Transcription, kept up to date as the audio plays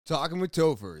Talking with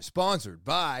Topher is sponsored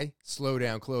by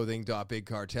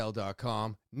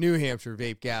slowdownclothing.bigcartel.com, New Hampshire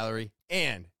Vape Gallery,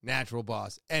 and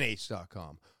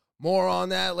naturalbossnh.com. More on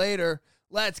that later.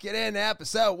 Let's get into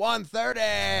episode 130.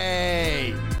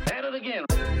 At it again.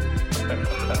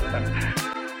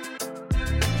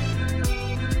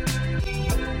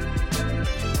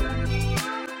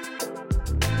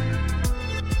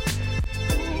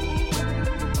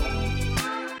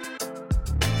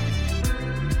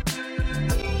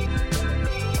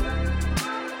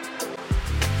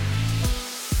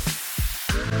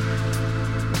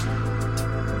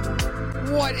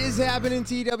 What is happening,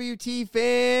 TWT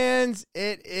fans?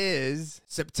 It is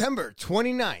September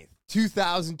 29th,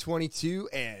 2022,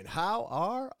 and how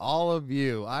are all of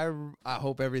you? I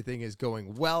hope everything is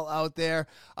going well out there.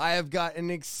 I have got an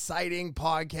exciting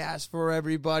podcast for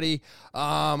everybody.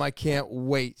 I can't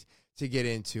wait to get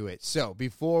into it. So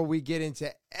before we get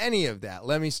into any of that,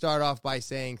 let me start off by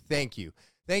saying thank you.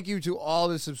 Thank you to all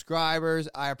the subscribers.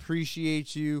 I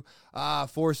appreciate you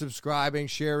for subscribing,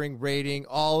 sharing, rating,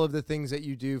 all of the things that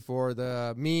you do for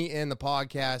me and the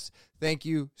podcast. Thank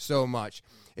you so much.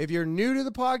 If you're new to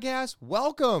the podcast,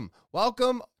 welcome.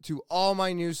 Welcome to all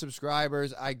my new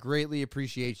subscribers. I greatly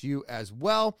appreciate you as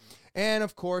well. And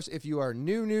of course, if you are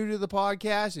new to the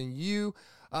podcast and you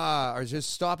are just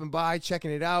stopping by,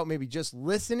 checking it out, maybe just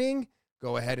listening,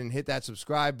 go ahead and hit that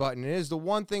subscribe button. It is the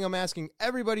one thing I'm asking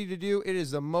everybody to do. It is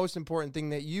the most important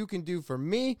thing that you can do for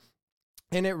me,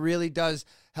 and it really does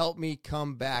help me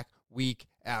come back week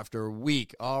after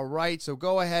week. All right, so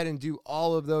go ahead and do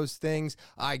all of those things.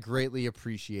 I greatly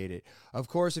appreciate it. Of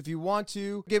course, if you want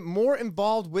to get more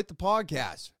involved with the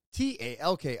podcast,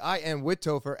 TALKIN with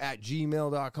Topher at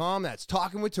gmail.com. That's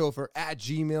talking with Topher at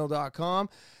gmail.com.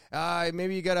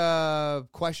 Maybe you got a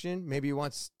question. Maybe you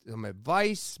want some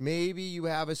advice. Maybe you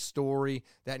have a story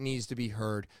that needs to be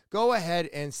heard. Go ahead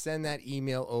and send that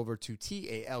email over to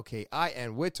TALKIN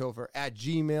at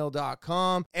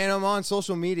gmail.com. And I'm on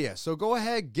social media, so go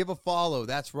ahead, give a follow.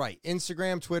 That's right.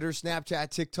 Instagram, Twitter, Snapchat,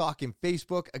 TikTok, and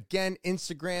Facebook. Again,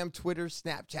 Instagram, Twitter,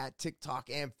 Snapchat, TikTok,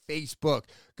 and Facebook.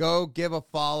 Go give a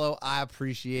follow. I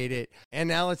appreciate it. And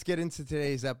now let's get into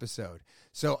today's episode.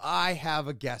 So I have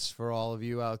a guest for all of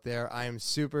you out there. I am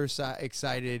super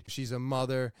excited. She's a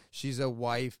mother. She's a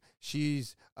wife.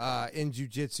 She's in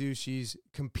jiu-jitsu. She's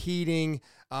competing.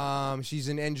 She's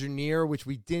an engineer, which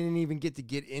we didn't even get to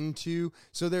get into.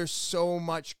 So there's so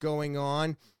much going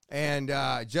on, and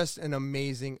just an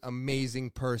amazing,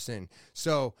 amazing person.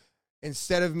 So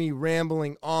instead of me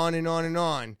rambling on and on and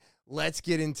on, let's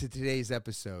get into today's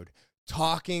episode.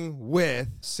 Talking with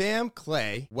Sam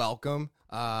Clay. Welcome.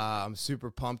 I'm super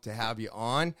pumped to have you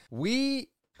on. The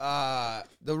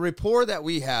rapport that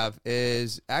we have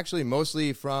is actually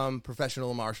mostly from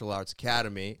Professional Martial Arts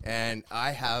Academy, and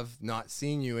I have not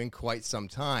seen you in quite some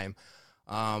time,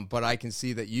 but I can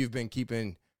see that you've been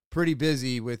keeping pretty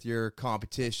busy with your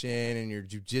competition and your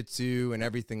jiu-jitsu and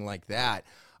everything like that.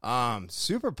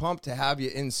 Super pumped to have you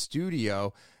in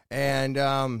studio, and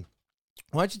why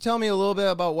don't you tell me a little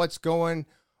bit about what's going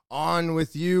on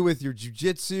with you, with your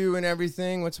jiu-jitsu and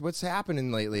everything? What's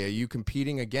happening lately? Are you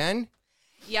competing again?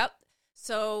 Yep.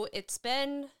 So it's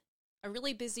been a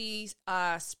really busy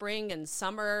spring and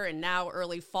summer and now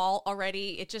early fall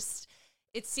already.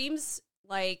 It seems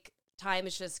like time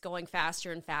is just going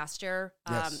faster and faster.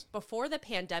 Yes. Before the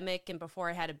pandemic and before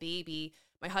I had a baby,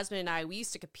 my husband and I, we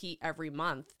used to compete every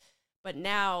month. But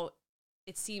now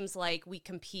it seems like we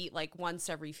compete like once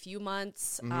every few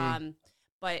months. Mm-hmm.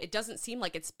 But it doesn't seem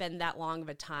like it's been that long of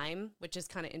a time, which is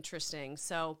kind of interesting.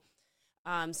 So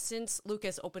since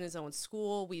Lucas opened his own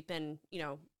school, we've been,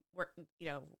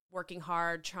 working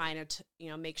hard, trying to,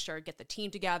 make sure, get the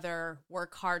team together,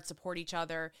 work hard, support each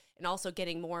other, and also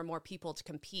getting more and more people to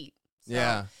compete.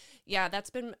 So, yeah,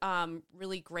 that's been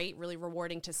really great, really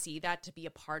rewarding to see that, to be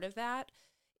a part of that.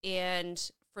 And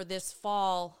for this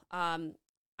fall,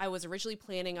 I was originally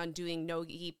planning on doing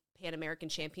no-gi Pan American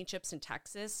Championships in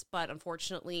Texas, but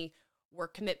unfortunately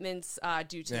work commitments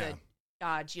due to the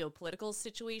geopolitical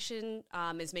situation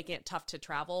is making it tough to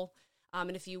travel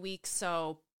in a few weeks.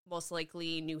 So most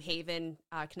likely New Haven,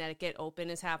 Connecticut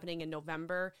Open is happening in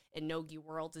November, and No-Gi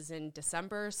World is in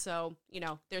December. So,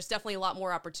 there's definitely a lot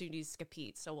more opportunities to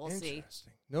compete. So we'll see.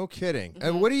 No kidding. Mm-hmm.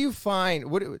 And what do you find?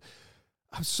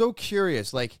 I'm so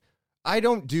curious. Like, I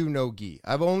don't do no-gi.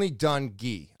 I've only done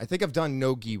gi. I think I've done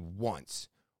no-gi once.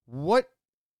 What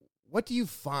do you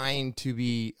find to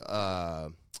be, I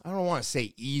don't want to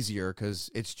say easier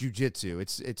because it's jiu-jitsu.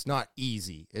 It's not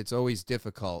easy. It's always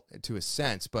difficult to a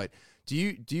sense. But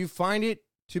do you find it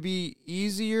to be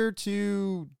easier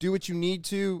to do what you need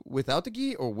to without the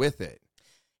gi or with it?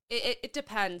 It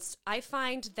depends. I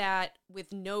find that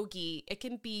with no gi, it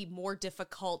can be more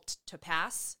difficult to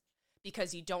pass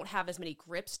because you don't have as many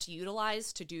grips to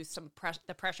utilize to do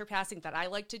the pressure passing that I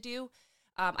like to do.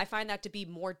 I find that to be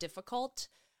more difficult.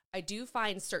 I do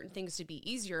find certain things to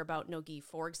be easier about no gi.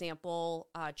 For example,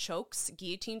 chokes,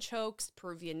 guillotine chokes,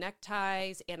 Peruvian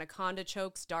neckties, anaconda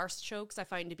chokes, Darce chokes. I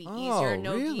find to be easier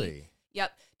no gi. Really?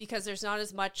 Yep, because there's not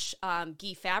as much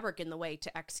gi fabric in the way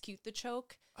to execute the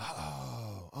choke.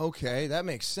 Oh, okay. That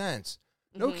makes sense.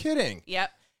 No kidding. Yep.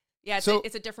 Yeah,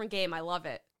 it's a different game. I love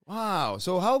it. Wow.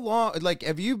 So how long, like,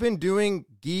 have you been doing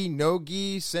gi, no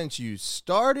gi since you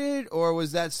started? Or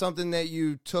was that something that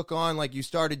you took on, like you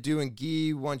started doing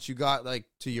gi once you got like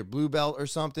to your blue belt or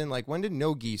something? Like when did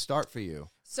no gi start for you?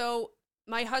 So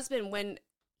my husband, when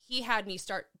he had me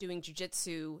start doing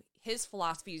jiu-jitsu, his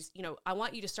philosophy is, I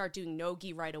want you to start doing no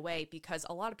gi right away because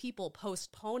a lot of people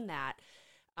postpone that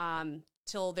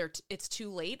till it's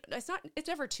too late. It's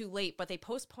never too late, but they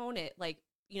postpone it like,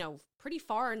 pretty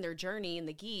far in their journey in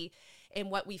the gi.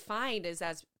 And what we find is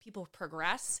as people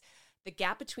progress, the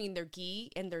gap between their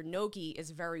gi and their no gi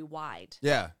is very wide.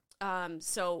 Yeah.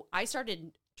 So I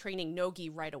started training no gi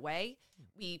right away.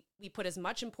 We put as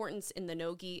much importance in the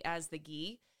no gi as the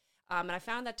gi. And I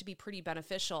found that to be pretty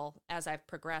beneficial as I've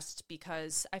progressed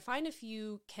because I find if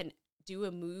you can do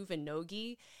a move in no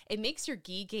gi, it makes your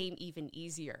gi game even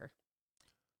easier.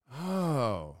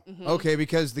 Oh, okay,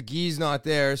 because the gi's not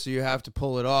there, so you have to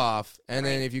pull it off. And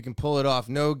then if you can pull it off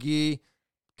no gi,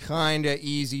 kind of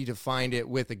easy to find it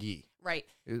with a gi. Right.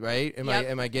 Right? Am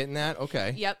I getting that?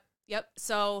 Okay. Yep.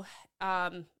 So,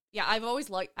 yeah, I've always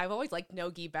liked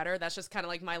no gi better. That's just kind of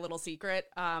like my little secret.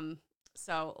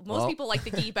 So most people like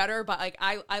the gi better, but like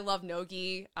I love no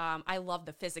gi. I love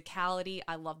the physicality.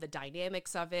 I love the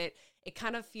dynamics of it. It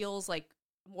kind of feels like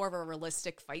more of a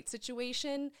realistic fight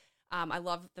situation. I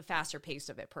love the faster pace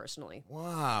of it personally.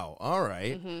 Wow. All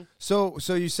right. So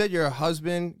you said your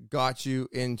husband got you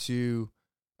into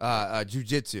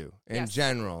jiu-jitsu in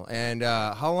general. And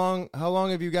how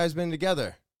long have you guys been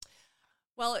together?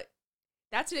 Well,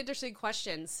 that's an interesting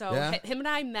question. So him and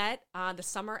I met the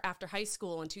summer after high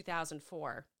school in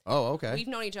 2004. Oh, okay. We've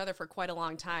known each other for quite a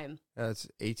long time. That's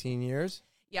 18 years?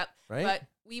 Yep. Right? But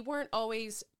we weren't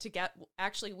always together.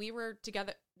 Actually, we were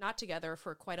not together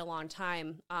for quite a long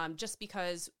time, just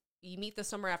because you meet the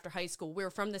summer after high school. We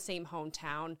were from the same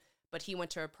hometown, but he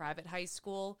went to a private high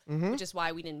school, which is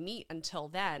why we didn't meet until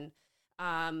then.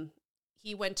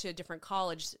 He went to a different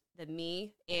college than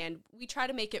me, and we tried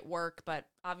to make it work, but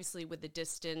obviously with the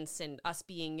distance and us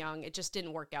being young, it just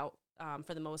didn't work out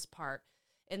for the most part.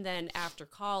 And then after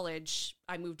college,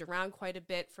 I moved around quite a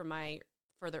bit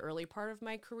for the early part of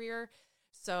my career.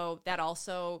 So that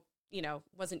also,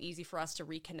 wasn't easy for us to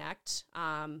reconnect.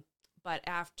 But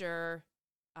after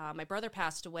my brother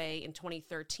passed away in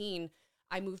 2013,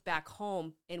 I moved back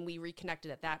home and we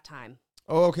reconnected at that time.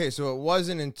 Oh, okay. So it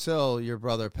wasn't until your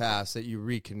brother passed that you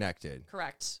reconnected.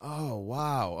 Correct. Oh,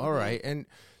 wow. All right. And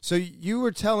so you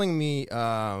were telling me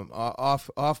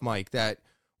off mic that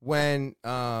when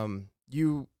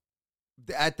you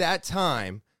at that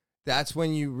time, that's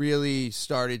when you really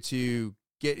started to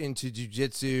get into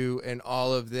jiu-jitsu and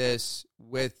all of this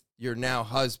with your now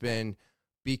husband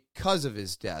because of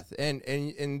his death.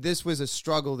 And this was a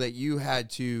struggle that you had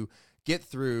to get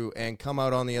through and come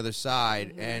out on the other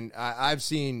side. And I've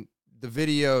seen the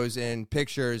videos and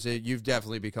pictures that you've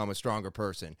definitely become a stronger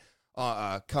person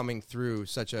coming through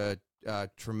such a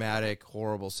traumatic,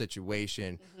 horrible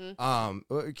situation.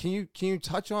 Can you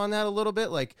touch on that a little bit?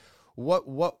 Like what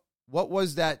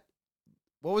was that?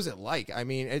 What was it like? I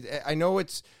mean, I know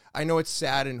it's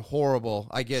sad and horrible.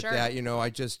 I get that. I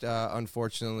just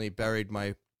unfortunately buried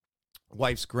my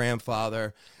wife's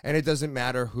grandfather, and it doesn't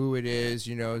matter who it is.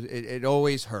 It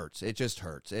always hurts. It just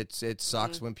hurts. It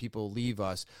sucks when people leave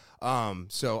us.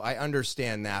 So I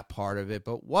understand that part of it.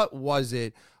 But what was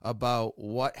it about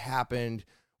what happened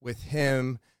with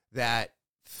him that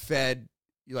fed,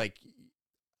 like,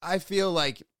 I feel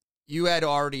like you had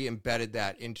already embedded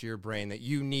that into your brain that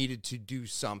you needed to do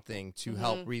something to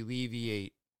help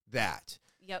alleviate that.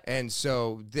 Yep. And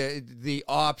so the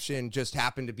option just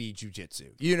happened to be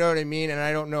jiu-jitsu. You know what I mean? And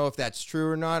I don't know if that's true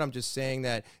or not. I'm just saying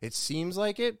that it seems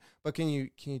like it. But can you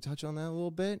touch on that a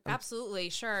little bit? Absolutely,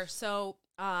 sure. So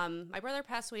my brother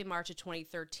passed away in March of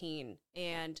 2013,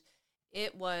 and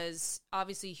it was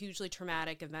obviously a hugely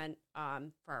traumatic event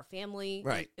for our family.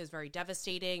 Right. It was very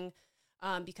devastating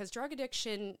because drug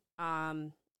addiction,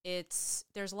 there's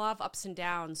a lot of ups and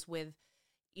downs with,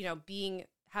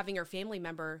 having your family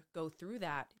member go through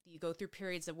that. You go through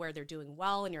periods of where they're doing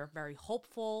well and you're very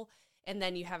hopeful. and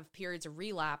then you have periods of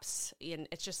relapse, and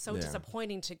it's just so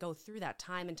disappointing to go through that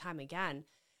time and time again.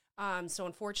 So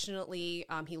unfortunately,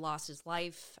 he lost his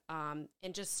life, and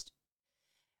just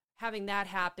having that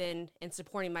happen and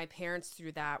supporting my parents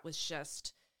through that was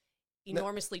just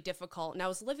enormously difficult. And I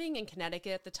was living in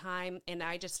Connecticut at the time, and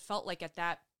I just felt like at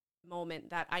that moment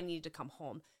that I needed to come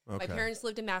home. Okay. My parents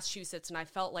lived in Massachusetts, and I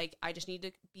felt like I just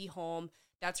needed to be home.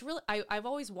 That's really, I've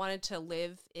always wanted to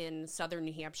live in southern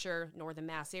New Hampshire, northern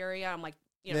Mass area. I'm like,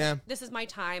 this is my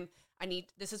time.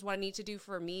 This is what I need to do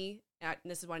for me. And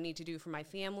this is what I need to do for my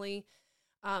family.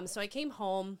 So I came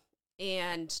home,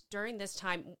 and during this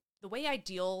time, the way I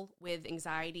deal with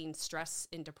anxiety and stress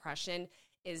and depression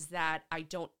is that I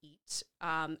don't eat.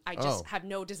 I just have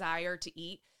no desire to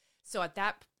eat. So at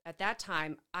that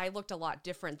time, I looked a lot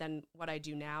different than what I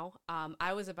do now.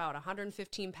 I was about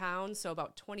 115 pounds, so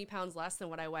about 20 pounds less than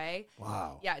what I weigh.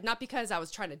 Wow. Yeah, not because I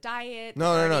was trying to diet.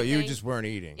 No. You just weren't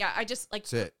eating. Yeah, I just,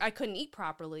 I couldn't eat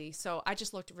properly, so I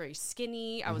just looked very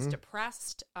skinny. I was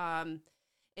depressed. And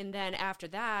then after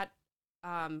that,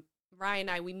 Ryan and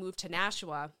I, we moved to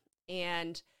Nashua,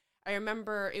 and I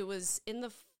remember it was in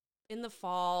the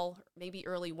fall, maybe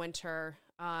early winter.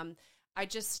 I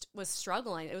just was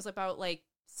struggling. It was about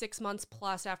 6 months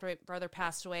plus after my brother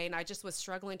passed away, and I just was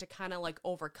struggling to kind of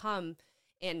overcome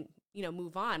and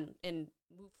move on and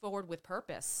move forward with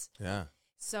purpose. Yeah.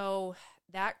 So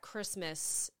that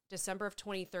Christmas, December of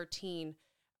 2013,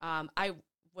 I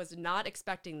was not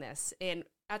expecting this, and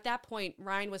at that point,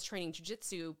 Ryan was training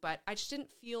jiu-jitsu, but I just didn't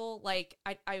feel like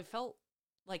I felt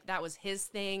like that was his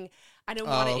thing. I didn't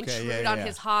want to intrude on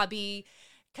his hobby.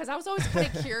 Because I was always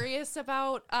kind of curious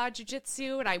about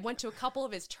jiu-jitsu, and I went to a couple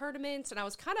of his tournaments, and I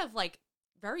was kind of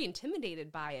very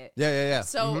intimidated by it. Yeah.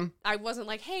 So I wasn't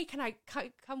like, hey, can I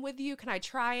come with you? Can I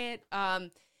try it?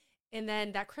 And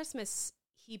then that Christmas,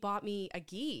 he bought me a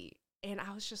gi, and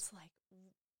I was just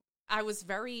I was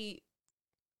very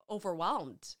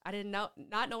overwhelmed. I didn't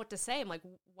not know what to say. I'm like,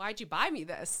 why'd you buy me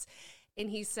this? And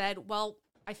he said, well,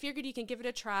 I figured you can give it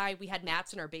a try. We had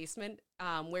mats in our basement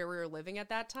where we were living at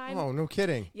that time. Oh, no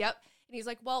kidding. Yep. And he's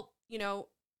like, well,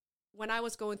 when I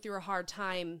was going through a hard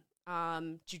time,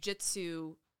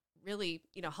 jiu-jitsu really,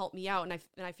 helped me out. And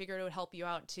I figured it would help you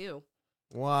out too.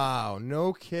 Wow.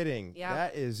 No kidding. Yeah.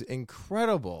 That is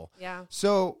incredible. Yeah.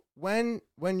 So when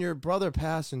your brother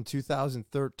passed in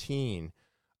 2013,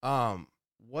 I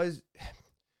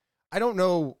don't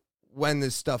know when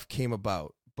this stuff came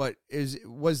about. But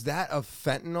was that a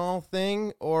fentanyl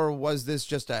thing, or was this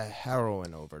just a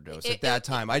heroin overdose at that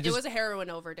time? It was a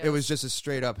heroin overdose. It was just a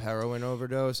straight up heroin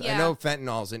overdose. Yeah. I know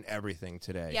fentanyl's in everything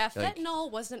today. Yeah, fentanyl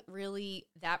wasn't really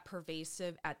that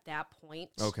pervasive at that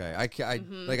point. Okay,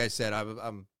 like I said,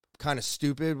 I'm kind of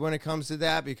stupid when it comes to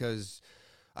that because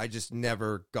I just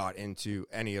never got into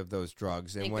any of those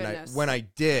drugs, and when I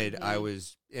did, I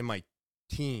was in my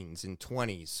teens and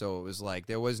 20s, so it was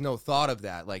there was no thought of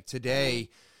that. Today,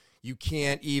 you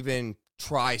can't even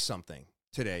try something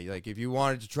today. If you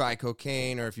wanted to try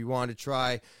cocaine, or if you wanted to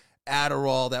try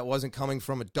Adderall that wasn't coming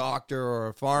from a doctor or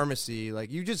a pharmacy,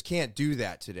 you just can't do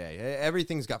that today.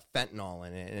 Everything's got fentanyl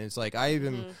in it, and it's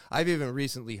I've even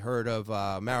recently heard of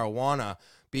marijuana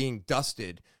being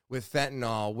dusted with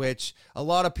fentanyl, which a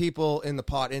lot of people in the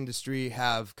pot industry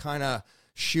have kind of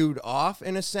shooed off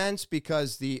in a sense,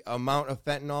 because the amount of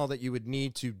fentanyl that you would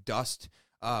need to dust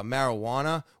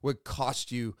marijuana would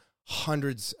cost you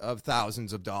hundreds of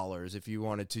thousands of dollars if you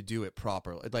wanted to do it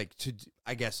properly.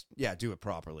 Do it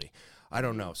properly. I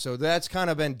don't know. So that's kind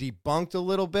of been debunked a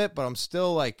little bit, but I'm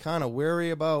still kind of wary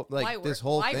about this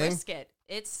whole thing. Why risk it?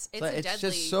 It's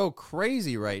just so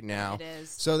crazy right now. It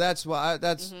is. So that's why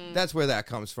that's where that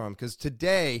comes from, because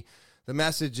today the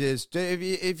message is,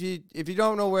 if you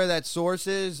don't know where that source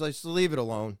is, just leave it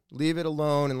alone. Leave it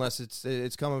alone unless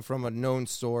it's coming from a known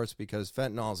source, because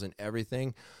fentanyl's in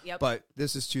everything. Yep. But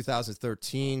this is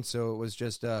 2013, so it was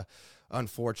just a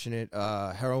unfortunate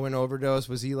heroin overdose.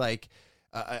 Was he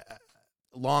a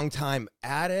long-time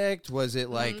addict? Was it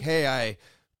hey, I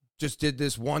just did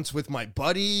this once with my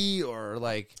buddy, or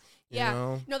you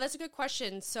know? No, that's a good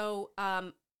question. So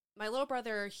my little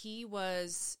brother, he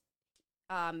was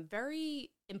very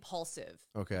impulsive.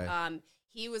 Okay.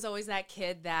 He was always that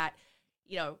kid that,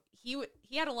 he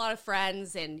had a lot of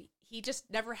friends, and he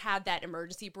just never had that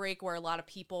emergency brake where a lot of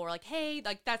people were like, hey,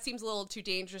 that seems a little too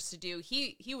dangerous to do.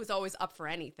 He was always up for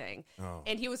anything. Oh.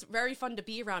 And he was very fun to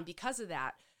be around because of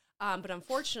that. But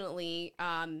unfortunately,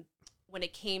 when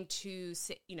it came to,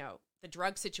 the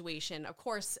drug situation, of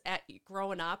course,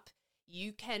 growing up,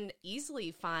 you can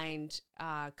easily find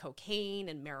cocaine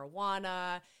and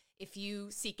marijuana if you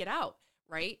seek it out,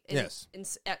 right? Yes. And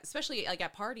especially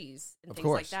at parties and Of things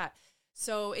course. like that.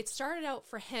 So it started out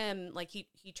for him, like he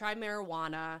tried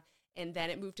marijuana, and then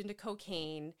it moved into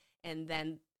cocaine, and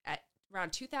then at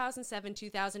around 2007,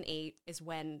 2008 is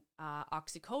when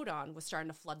oxycodone was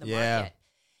starting to flood the market.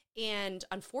 And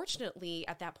unfortunately,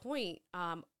 at that point,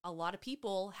 a lot of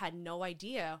people had no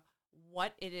idea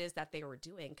what it is that they were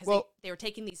doing, because they were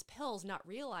taking these pills, not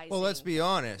realizing. Well, let's be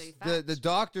honest. The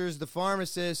doctors, the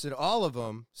pharmacists, and all of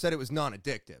them said it was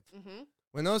non-addictive. Mm-hmm.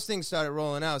 When those things started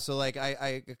rolling out, so like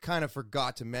I kind of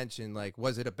forgot to mention, like,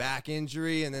 was it a back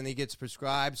injury and then he gets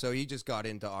prescribed? So he just got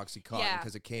into Oxycontin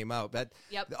because it came out. But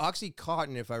the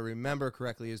Oxycontin, if I remember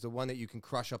correctly, is the one that you can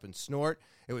crush up and snort.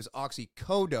 It was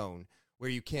oxycodone, where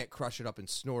you can't crush it up and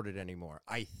snort it anymore,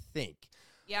 I think.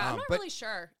 Yeah, I'm not really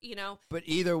sure, you know. But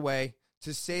either way,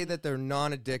 to say that they're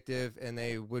non-addictive and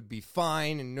they would be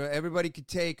fine and everybody could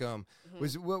take them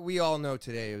was what we all know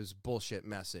today. It was a bullshit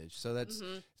message. So that's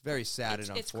very sad and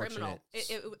unfortunate. It's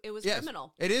criminal. It was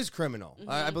criminal. It is criminal.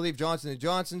 I believe Johnson &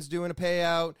 Johnson's doing a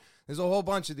payout. There's a whole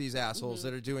bunch of these assholes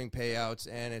that are doing payouts,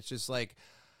 and it's just like,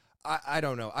 I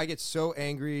don't know. I get so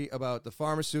angry about the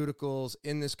pharmaceuticals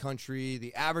in this country,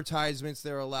 the advertisements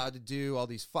they're allowed to do, all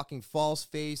these fucking false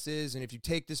faces, and if you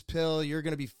take this pill, you're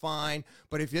going to be fine.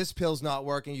 But if this pill's not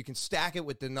working, you can stack it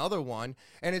with another one.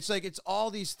 And it's like, it's all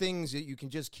these things that you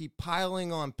can just keep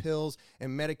piling on pills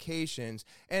and medications.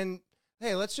 And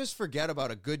hey, let's just forget about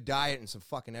a good diet and some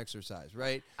fucking exercise,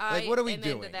 right? Like, what are we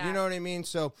doing? You know what I mean?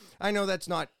 So I know that's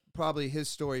not probably his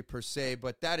story per se,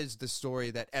 but that is the story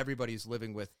that everybody's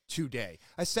living with today.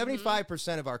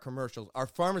 75% of our commercials are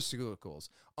pharmaceuticals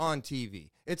on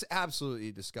TV. It's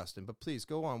absolutely disgusting, but please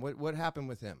go on. What happened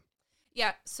with him?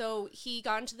 Yeah, so he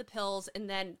got into the pills, and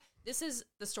then this is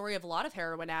the story of a lot of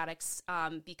heroin addicts,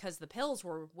 because the pills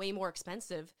were way more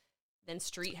expensive than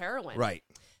street heroin. Right.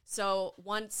 So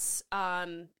once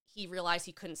he realized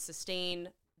he couldn't sustain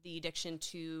the addiction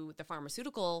to the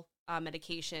pharmaceutical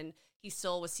medication, he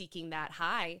still was seeking that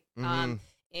high.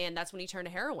 And that's when he turned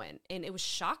to heroin. And it was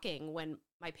shocking when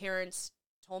my parents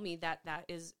told me that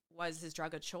was his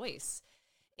drug of choice.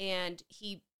 And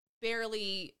he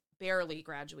barely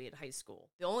graduated high school.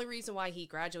 The only reason why he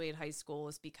graduated high school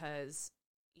is because,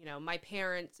 you know, my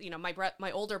parents, you know,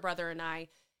 my older brother and I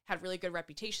had really good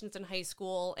reputations in high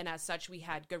school. And as such, we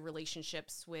had good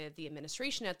relationships with the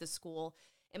administration at the school.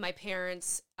 And my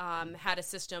parents had a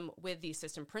system with the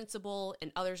assistant principal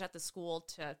and others at the school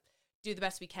to do the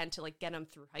best we can to, like, get him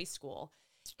through high school.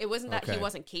 It wasn't that he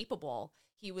wasn't capable.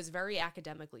 He was very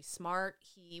academically smart.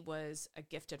 He was a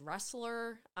gifted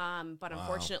wrestler. But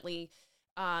unfortunately,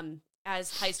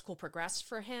 as high school progressed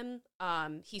for him,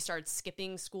 he started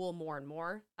skipping school more and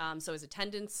more. So his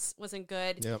attendance wasn't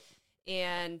good. Yep.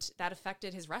 And that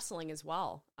affected his wrestling as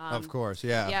well. Of course,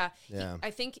 yeah. Yeah.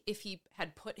 I think if he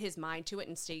had put his mind to it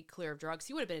and stayed clear of drugs,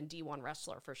 he would have been a D1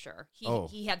 wrestler for sure.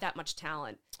 He had that much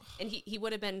talent. And he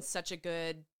would have been such a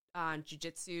good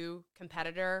jiu-jitsu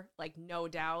competitor, like, no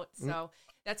doubt. So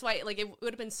that's why, like, it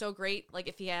would have been so great, like,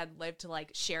 if he had lived to, like,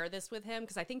 share this with him,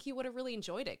 because I think he would have really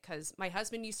enjoyed it, because my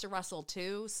husband used to wrestle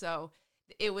too. So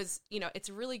it was, you know, it's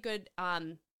a really good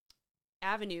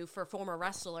avenue for former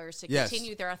wrestlers to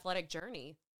continue their athletic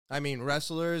journey. I mean,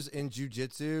 wrestlers in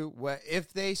jiu-jitsu,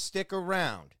 if they stick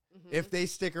around,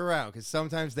 because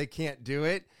sometimes they can't do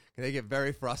it, they get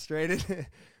very frustrated,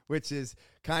 which is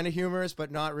kind of humorous, but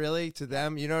not really to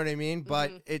them. You know what I mean?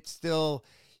 But it's still,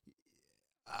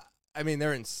 I mean,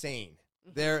 they're insane.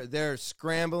 They're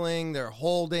scrambling, they're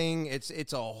holding.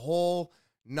 It's a whole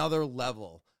nother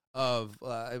level of,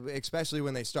 especially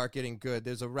when they start getting good.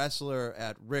 There's a wrestler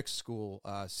at Rick's school,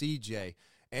 CJ,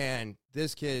 and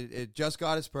this kid just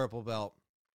got his purple belt,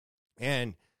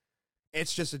 and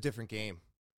it's just a different game.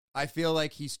 I feel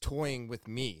like he's toying with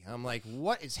me. I'm like,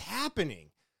 what is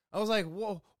happening? I was like,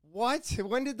 whoa, what?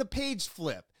 When did the page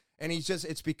flip? And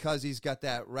it's because he's got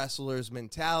that wrestler's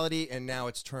mentality, and now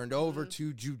it's turned over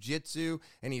to jiu-jitsu,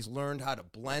 and he's learned how to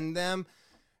blend them.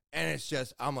 And it's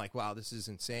just, I'm like, wow, this is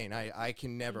insane. I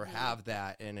can never have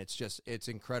that. And it's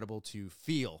incredible to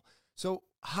feel. So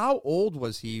how old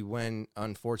was he when,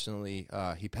 unfortunately,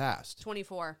 he passed?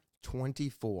 24.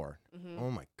 24.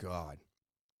 Oh, my God.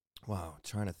 Wow.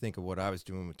 Trying to think of what I was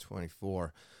doing with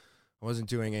 24. I wasn't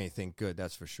doing anything good,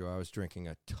 that's for sure. I was drinking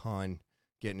a ton,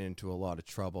 getting into a lot of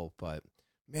trouble. But,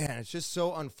 man, it's just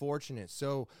so unfortunate.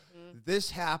 So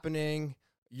this happening,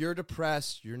 you're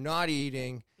depressed, you're not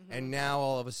eating, and now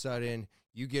all of a sudden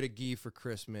you get a gi for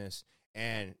Christmas,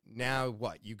 and now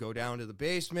what? You go down to the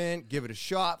basement, give it a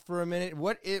shot for a minute.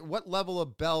 What level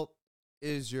of belt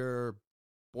is your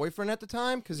boyfriend at the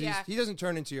time? Because he doesn't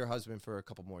turn into your husband for a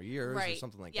couple more years or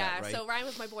something like that, right? So Ryan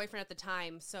was my boyfriend at the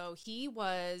time. So he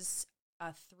was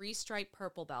a 3-stripe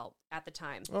purple belt at the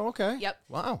time. Oh, okay. Yep.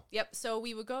 Wow. Yep. So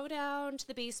we would go down to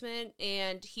the basement,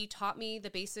 and he taught me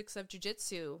the basics of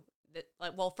jiu-jitsu.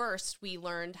 First we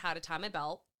learned how to tie my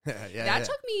belt. That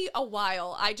took me a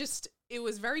while. It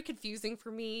was very confusing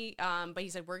for me. But he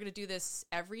said, we're going to do this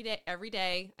every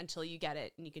day until you get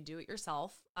it, and you can do it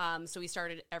yourself. So we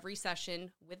started every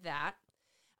session with that.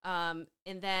 And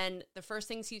then the first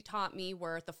things he taught me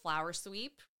were the flower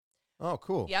sweep. Oh,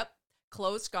 cool. Yep.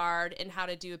 Closed guard, and how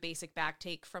to do a basic back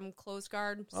take from closed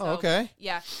guard. So, okay.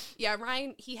 Yeah.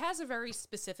 Ryan, he has a very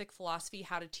specific philosophy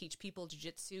how to teach people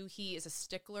jiu-jitsu. He is a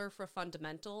stickler for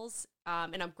fundamentals.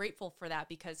 And I'm grateful for that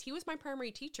because he was my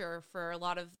primary teacher for a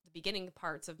lot of the beginning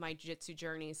parts of my jiu-jitsu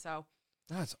journey. So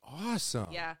that's awesome.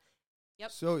 Yeah.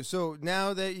 Yep. So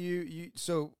now that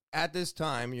so at this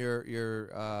time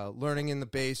you're learning in the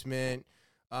basement,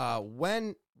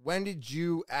 when did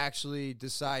you actually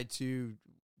decide to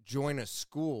join a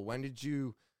school? When did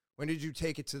you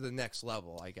take it to the next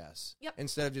level, I guess? Yep.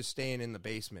 Instead of just staying in the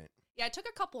basement. Yeah, it took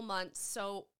a couple months.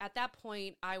 So at that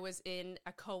point, I was in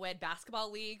a co-ed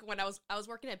basketball league when I was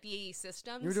working at BAE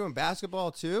Systems. You were doing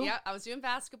basketball too? Yeah, I was doing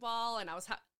basketball, and I was,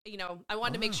 I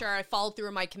wanted to make sure I followed through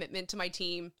on my commitment to my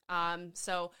team.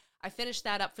 So I finished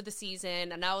that up for the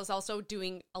season, and I was also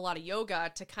doing a lot of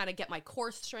yoga to kind of get my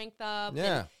core strength up.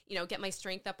 Yeah. And, get my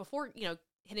strength up before,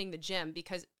 hitting the gym,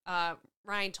 because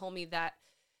Ryan told me that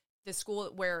the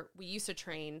school where we used to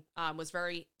train was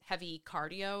very heavy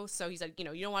cardio. So he said, you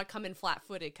don't want to come in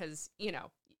flat-footed because,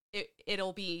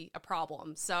 it'll be a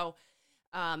problem. So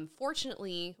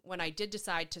fortunately, when I did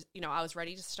decide to, I was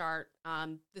ready to start,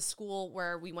 the school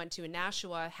where we went to in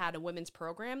Nashua had a women's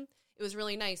program. It was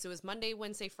really nice. It was Monday,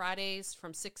 Wednesday, Fridays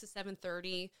from 6 to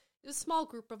 7:30. It was a small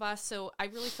group of us, so I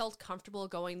really felt comfortable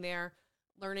going there,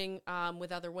 learning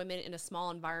with other women in a small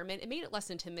environment. It made it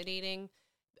less intimidating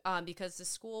because the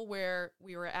school where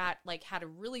we were at had a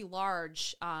really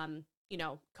large,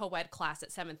 co-ed class at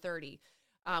 7:30,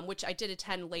 which I did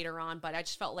attend later on, but I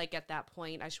just felt like at that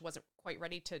point I just wasn't quite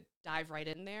ready to dive right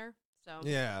in there. So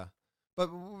yeah, but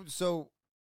so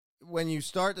when you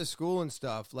start the school and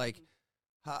stuff,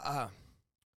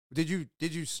 did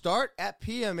you start at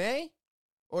PMA?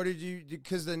 Or did you,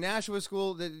 because the Nashua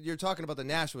school, you're talking about the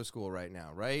Nashua school right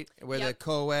now, right? Where the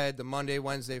co-ed, the Monday,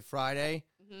 Wednesday, Friday.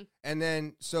 Mm-hmm. And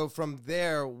then, so from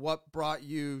there, what brought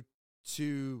you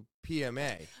to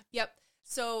PMA? Yep.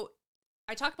 So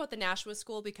I talk about the Nashua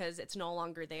school because it's no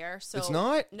longer there. So it's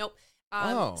not? Nope.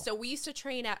 So we used to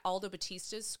train at Aldo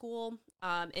Batista's school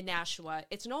in Nashua.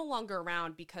 It's no longer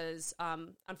around because,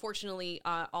 unfortunately,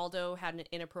 Aldo had an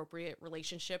inappropriate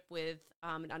relationship with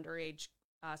an underage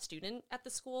student at the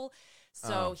school.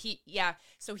 So he had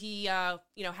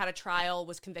a trial,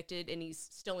 was convicted, and he's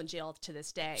still in jail to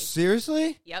this day.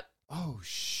 Seriously? Yep. Oh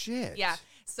shit. Yeah.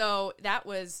 So that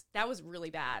was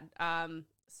really bad.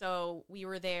 So we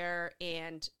were there,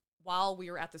 and while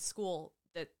we were at the school,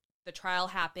 the trial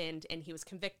happened, and he was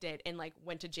convicted and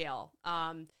went to jail.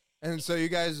 And so you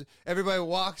guys, everybody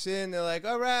walks in, they're like,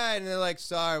 all right, and they're like,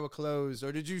 sorry, we're closed.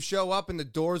 Or did you show up and the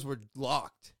doors were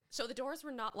locked? So the doors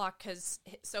were not locked because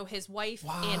his wife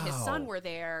and his son were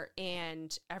there,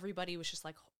 and everybody was just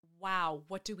like, wow,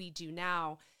 what do we do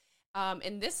now?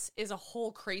 And this is a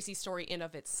whole crazy story in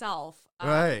of itself.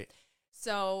 Right.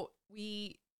 So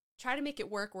we try to make it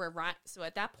work where so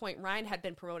at that point, Ryan had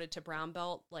been promoted to brown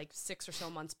belt 6 or so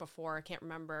months before. I can't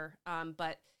remember.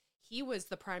 But he was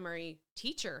the primary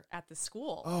teacher at the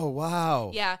school. Oh,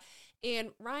 wow. Yeah.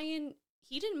 And Ryan,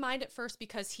 he didn't mind at first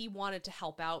because he wanted to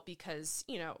help out because,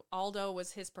 Aldo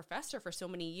was his professor for so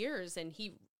many years, and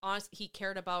he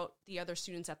cared about the other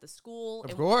students at the school.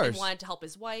 Of course. And wanted to help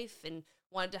his wife and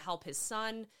wanted to help his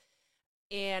son.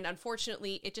 And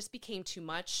unfortunately, it just became too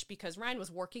much because Ryan was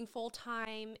working full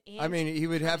time. He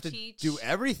would have to do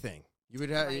everything. You would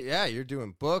have, Right. Yeah, you're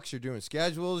doing books, you're doing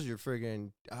schedules, you're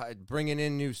friggin' bringing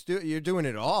in new you're doing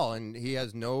it all, and he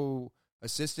has no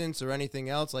assistants or anything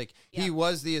else. He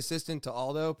was the assistant to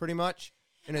Aldo, pretty much.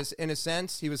 In a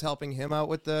sense, he was helping him out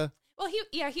with the. Well,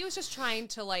 he was just trying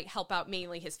to help out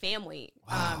mainly his family.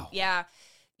 Wow. Yep.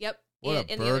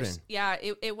 What a burden.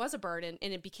 It was a burden,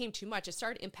 and it became too much. It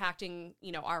started impacting,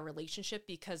 our relationship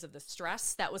because of the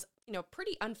stress that was,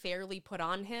 pretty unfairly put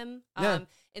on him. Yeah.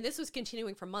 And this was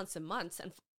continuing for months and months,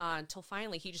 and until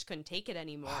finally he just couldn't take it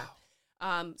anymore.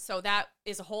 Wow. So that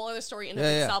is a whole other story in of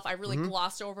itself. I really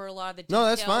glossed over a lot of the details. No,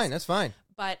 that's fine. That's fine.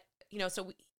 But,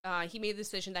 so he made the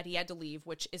decision that he had to leave,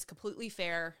 which is completely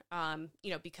fair,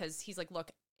 because he's like, look,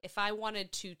 if I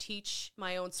wanted to teach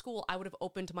my own school, I would have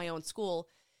opened my own school.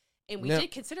 And we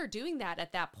did consider doing that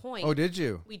at that point. Oh, did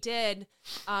you? We did.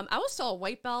 I was still a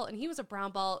white belt, and he was a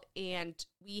brown belt, and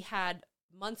we had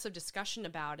months of discussion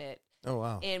about it. Oh,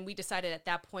 wow. And we decided at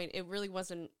that point it really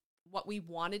wasn't what we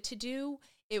wanted to do.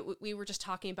 We were just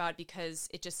talking about it because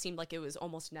it just seemed like it was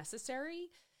almost necessary.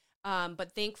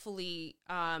 But thankfully,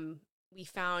 we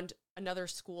found another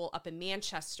school up in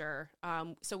Manchester.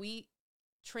 So we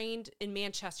trained in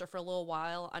Manchester for a little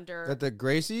while under... At the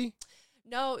Gracie?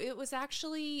 No, it was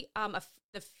actually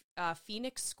the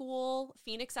Phoenix School,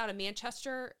 Phoenix out of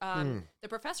Manchester. The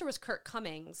professor was Kurt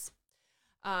Cummings.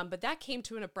 But that came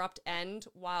to an abrupt end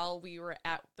while we were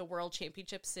at the World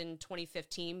Championships in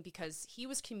 2015 because he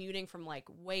was commuting from like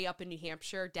way up in New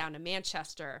Hampshire down to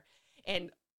Manchester.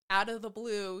 And out of the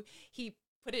blue, he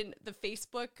put in the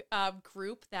Facebook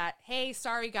group that, hey,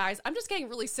 sorry guys, I'm just getting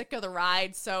really sick of the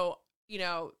ride. So, you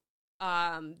know,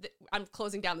 I'm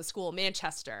closing down the school in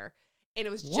Manchester. And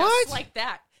it was just like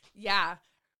that. Yeah.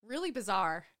 Really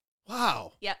bizarre.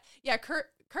 Wow. Yeah. Yeah.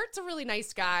 Kurt's a really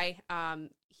nice guy.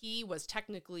 He was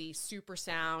technically super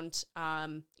sound,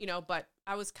 you know, but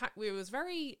it was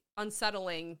very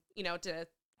unsettling, you know, to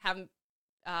have him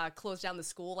close down the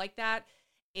school like that.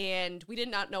 And we did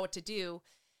not know what to do.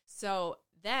 So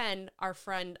then our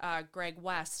friend Greg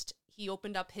West, he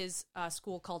opened up his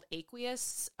school called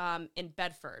Aqueous in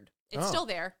Bedford. It's still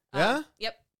there. Yeah?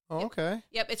 Yep. Oh, yep. okay.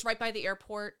 Yep, it's right by the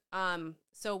airport.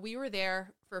 So we were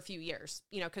there for a few years,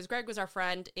 you know, because Greg was our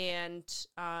friend, and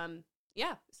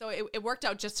yeah, so it worked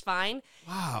out just fine.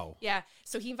 Wow. Yeah,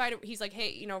 so he's like,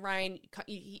 hey, you know, Ryan,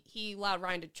 he allowed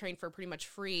Ryan to train for pretty much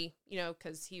free, you know,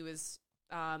 because he was,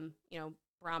 you know,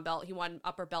 brown belt. He won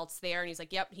upper belts there, and he's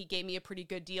like, yep, he gave me a pretty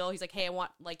good deal. He's like, hey, I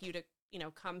want like you to, you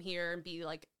know, come here and be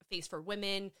like a face for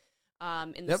women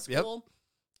in the school.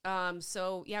 Yep.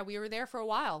 So yeah, we were there for a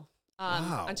while.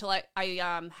 Wow. Until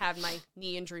I had my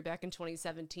knee injury back in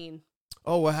 2017.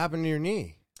 Oh, what happened to your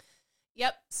knee?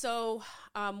 Yep. So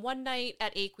one night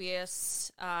at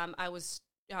Aqueous, I was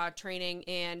training,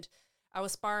 and I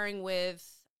was sparring with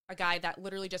a guy that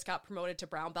literally just got promoted to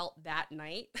brown belt that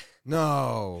night.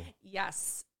 No.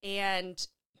 Yes. And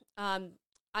I'm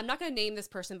not going to name this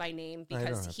person by name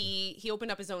because he opened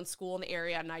up his own school in the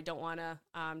area, and I don't want to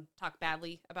talk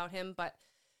badly about him, but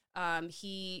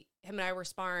him and I were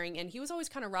sparring, and he was always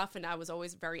kind of rough, and I was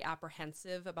always very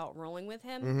apprehensive about rolling with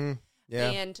him. Mm-hmm.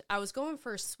 Yeah. And I was going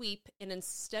for a sweep, and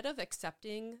instead of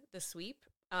accepting the sweep,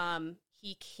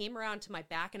 he came around to my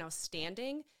back, and I was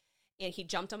standing, and he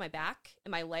jumped on my back,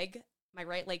 and my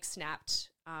right leg snapped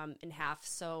in half.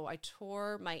 So I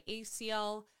tore my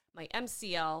ACL, my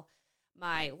MCL,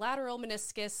 my lateral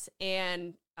meniscus,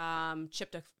 and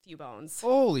chipped a few bones.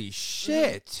 Holy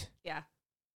shit. Mm-hmm. Yeah.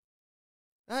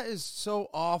 That is so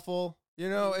awful. You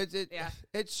know,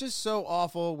 it's just so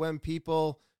awful when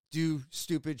people do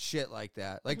stupid shit like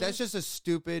that. Like, that's just a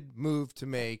stupid move to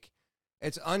make.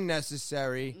 It's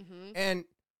unnecessary. Mm-hmm. And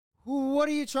what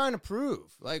are you trying to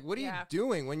prove? Like, what are you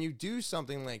doing when you do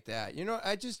something like that? You know,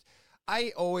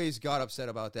 I always got upset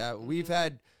about that. Mm-hmm. We've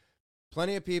had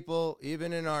plenty of people,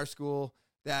 even in our school,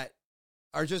 that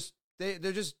are just,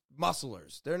 they're just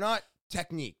musclers. They're not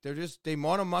technique. They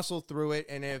want to muscle through it,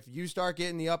 and if you start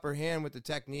getting the upper hand with the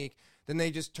technique, then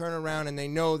they just turn around and they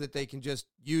know that they can just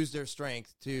use their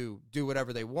strength to do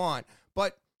whatever they want.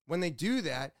 But when they do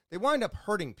that, they wind up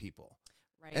hurting people.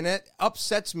 Right. And that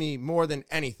upsets me more than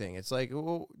anything. It's like,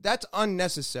 well, that's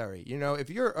unnecessary. You know, if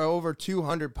you're over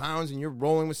 200 pounds and you're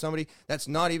rolling with somebody that's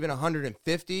not even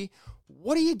 150,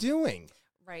 what are you doing?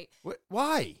 Right.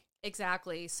 Why?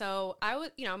 Exactly. So I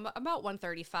was, you know, I'm about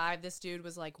 135. This dude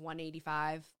was like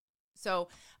 185. So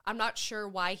I'm not sure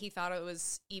why he thought it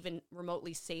was even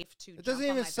remotely safe to. It doesn't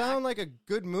even sound like a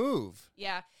good move.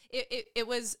 Yeah, it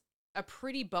was a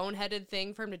pretty boneheaded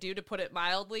thing for him to do, to put it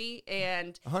mildly,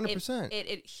 and 100%.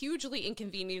 It hugely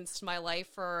inconvenienced my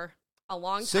life for a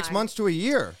long time. 6 months to a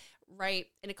year. Right.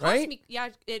 And it cost me,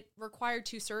 it required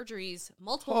 2 surgeries,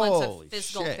 multiple months of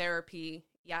physical therapy.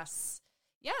 Yes.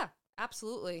 Yeah.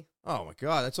 Absolutely. Oh my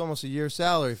God, that's almost a year's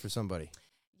salary for somebody.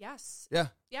 Yes. Yeah.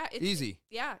 Yeah. It's easy.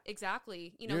 Yeah,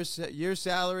 exactly. You know, year's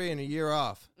salary and a year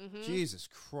off. Mm-hmm. Jesus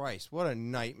Christ, what a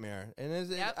nightmare!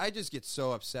 And I just get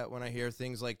so upset when I hear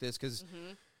things like this because,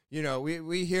 you know,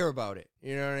 we hear about it.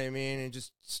 You know what I mean? And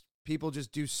just people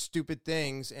just do stupid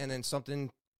things, and then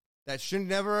something that should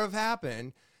never have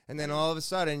happened, and then all of a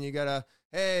sudden you gotta,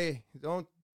 hey, don't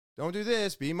do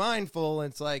this. Be mindful.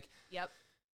 And it's like, yep.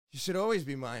 You should always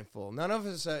be mindful. None of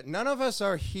us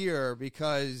are here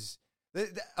because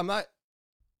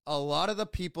a lot of the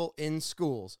people in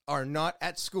schools are not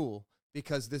at school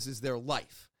because this is their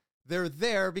life. They're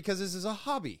there because this is a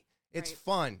hobby. It's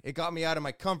fun. It got me out of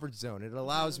my comfort zone. It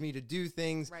allows me to do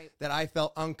things that I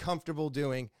felt uncomfortable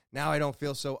doing. Now I don't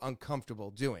feel so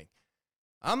uncomfortable doing.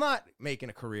 I'm not making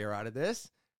a career out of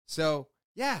this. So,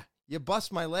 yeah, you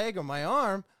bust my leg or my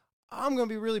arm, I'm going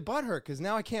to be really butthurt because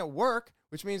now I can't work,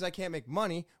 which means I can't make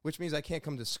money, which means I can't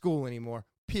come to school anymore,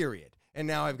 period. And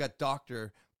now I've got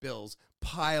doctor bills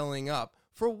piling up.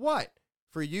 For what?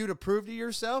 For you to prove to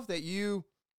yourself that you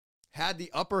had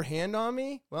the upper hand on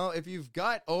me? Well, if you've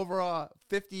got over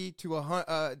 50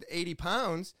 to 80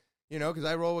 pounds, you know, because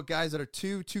I roll with guys that are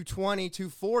 220,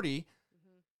 240,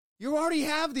 you already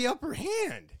have the upper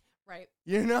hand. Right.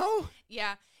 You know?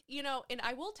 Yeah. You know, and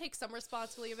I will take some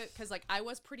responsibility of it because, like, I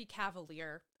was pretty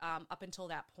cavalier up until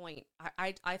that point.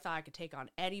 I thought I could take on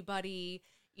anybody,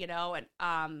 you know,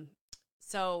 and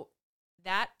so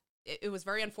that it was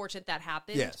very unfortunate that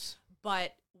happened. Yes.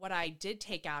 But what I did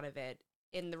take out of it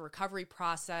in the recovery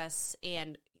process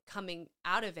and coming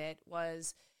out of it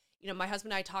was, you know, my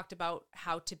husband and I talked about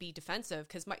how to be defensive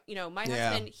because my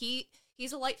husband,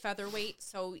 he's a light featherweight,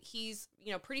 so he's,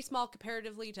 you know, pretty small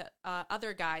comparatively to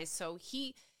other guys. So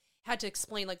he had to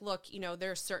explain, like, look, you know,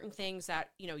 there are certain things that,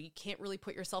 you know, you can't really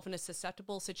put yourself in a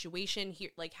susceptible situation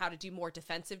here, like how to do more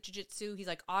defensive jiu-jitsu. He's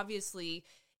like, obviously,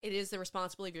 it is the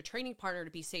responsibility of your training partner to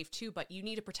be safe too, but you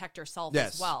need to protect yourself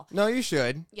as well. No, you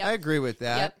should. Yep. I agree with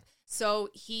that. Yep. So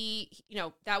he, you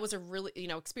know, that was a really, you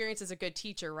know, experience as a good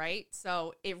teacher, right?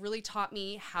 So it really taught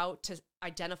me how to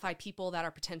identify people that are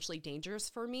potentially dangerous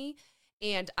for me.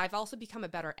 And I've also become a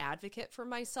better advocate for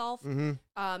myself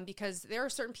because there are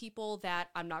certain people that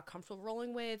I'm not comfortable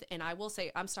rolling with. And I will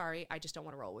say, I'm sorry, I just don't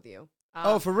want to roll with you.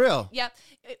 Oh, for real? Yeah.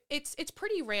 It's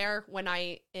pretty rare when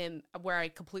I am where I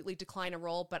completely decline a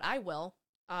roll, but I will.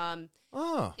 And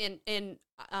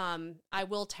I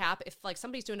will tap if like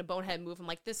somebody's doing a bonehead move. I'm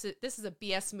like, this is a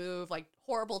BS move, like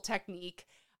horrible technique.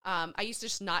 I used to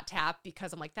just not tap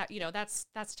because I'm like that, you know, that's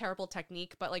terrible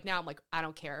technique. But like now I'm like, I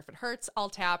don't care if it hurts, I'll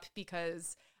tap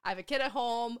because I have a kid at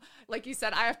home. Like you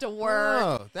said, I have to work.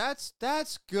 Oh, that's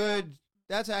good. Yeah.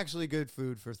 That's actually good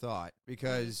food for thought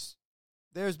because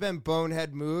there's been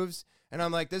bonehead moves and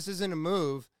I'm like, this isn't a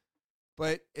move,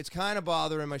 but it's kind of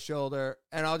bothering my shoulder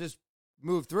and I'll just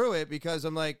move through it because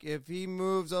I'm like, if he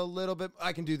moves a little bit,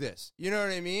 I can do this. You know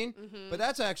what I mean? Mm-hmm. But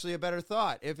that's actually a better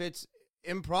thought. If it's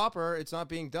improper, it's not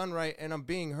being done right, and I'm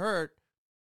being hurt,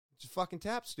 just fucking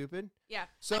tap, stupid. Yeah.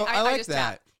 So I like just that.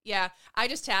 Tap. Yeah. I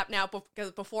just tap now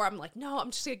because before I'm like, no,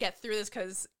 I'm just going to get through this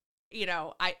because, you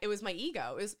know, it was my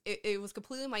ego. It was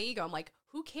completely my ego. I'm like,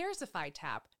 who cares if I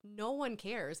tap? No one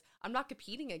cares. I'm not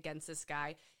competing against this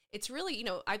guy. It's really, you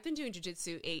know, I've been doing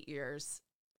jiu-jitsu 8 years.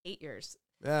 8 years.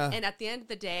 Yeah. And at the end of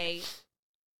the day,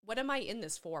 what am I in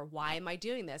this for? Why am I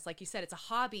doing this? Like you said, it's a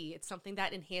hobby. It's something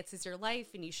that enhances your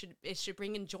life and it should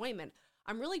bring enjoyment.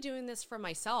 I'm really doing this for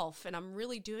myself and I'm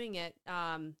really doing it.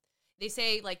 They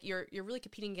say like you're really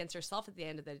competing against yourself at the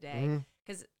end of the day.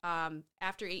 Because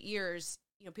after 8 years,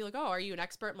 you know, people are like, oh, are you an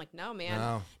expert? I'm like, no, man.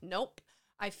 No. Nope.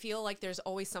 I feel like there's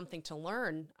always something to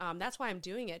learn. That's why I'm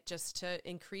doing it, just to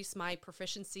increase my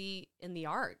proficiency in the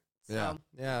art. So.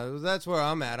 Yeah, that's where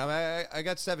I'm at. I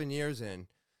got 7 years in,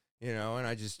 you know, and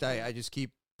I just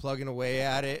keep plugging away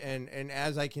at it. And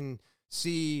as I can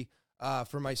see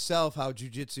for myself how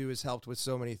jiu-jitsu has helped with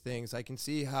so many things, I can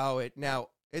see how it's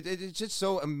just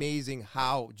so amazing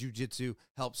how jiu-jitsu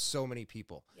helps so many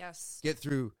people. Yes. Get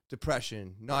through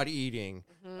depression, not eating,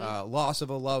 loss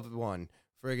of a loved one,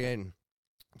 friggin'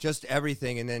 just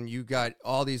everything. And then you got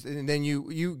all these, and then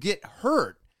you get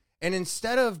hurt. And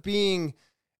instead of being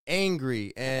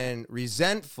angry and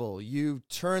resentful, you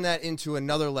turn that into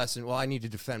another lesson. Well, I need to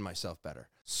defend myself better.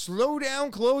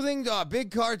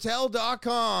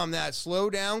 Slowdownclothing.bigcartel.com. That's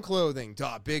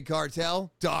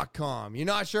slowdownclothing.bigcartel.com. You're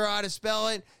not sure how to spell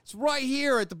it? It's right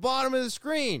here at the bottom of the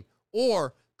screen.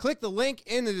 Or click the link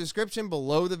in the description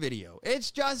below the video. It's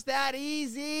just that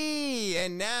easy.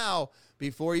 And now,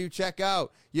 before you check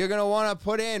out, you're going to want to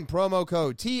put in promo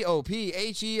code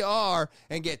TOPHER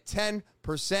and get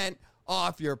 10%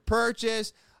 off your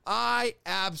purchase. I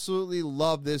absolutely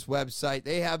love this website.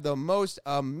 They have the most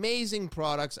amazing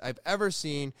products I've ever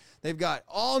seen. They've got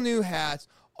all new hats,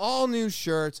 all new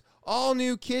shirts, all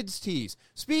new kids' tees.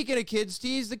 Speaking of kids'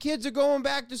 tees, the kids are going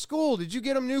back to school. Did you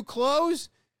get them new clothes?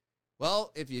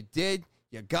 Well, if you did,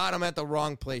 you got them at the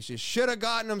wrong place. You should have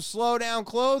gotten them Slow Down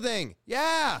Clothing.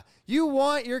 Yeah, you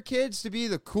want your kids to be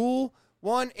the cool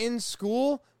one in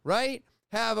school, right?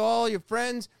 Have all your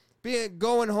friends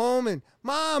going home and,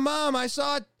 Mom, I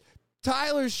saw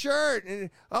Tyler's shirt, and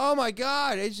oh my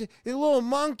God, it's a little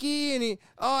monkey, and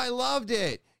I loved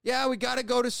it. Yeah, we got to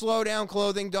go to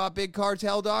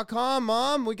slowdownclothing.bigcartel.com,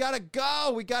 Mom. We got to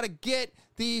go. We got to get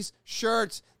these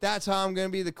shirts. That's how I'm going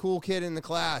to be the cool kid in the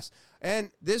class.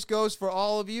 And this goes for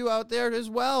all of you out there as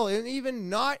well, and even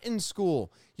not in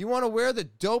school. You want to wear the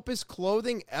dopest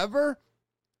clothing ever?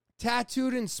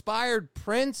 Tattooed inspired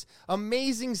prints,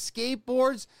 amazing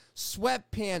skateboards,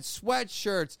 sweatpants,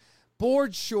 sweatshirts,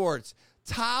 board shorts,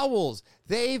 towels.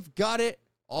 They've got it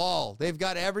all. They've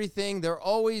got everything. They're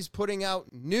always putting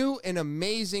out new and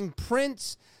amazing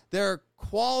prints. Their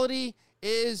quality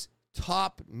is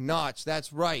top notch.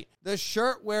 That's right. The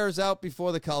shirt wears out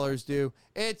before the colors do.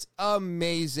 It's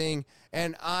amazing.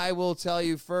 And I will tell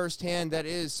you firsthand, that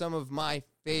is some of my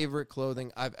favorite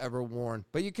clothing I've ever worn.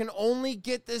 But you can only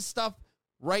get this stuff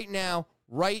right now,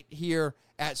 right here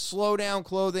at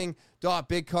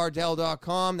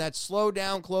slowdownclothing.bigcartel.com. That's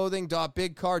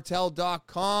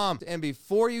slowdownclothing.bigcartel.com. And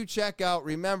before you check out,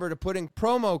 remember to put in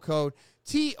promo code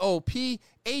TOPHER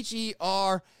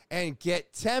and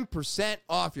get 10%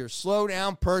 off your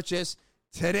Slowdown purchase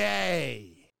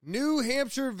today. New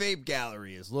Hampshire Vape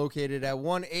Gallery is located at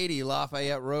 180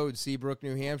 Lafayette Road, Seabrook,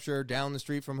 New Hampshire, down the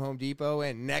street from Home Depot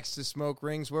and next to Smoke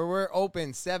Rings, where we're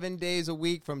open 7 days a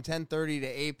week from 10:30 to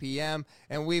 8 p.m.,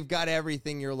 and we've got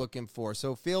everything you're looking for.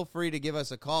 So feel free to give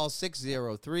us a call,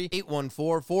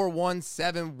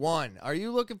 603-814-4171. Are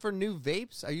you looking for new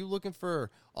vapes? Are you looking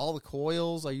for all the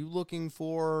coils? Are you looking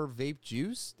for vape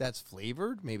juice that's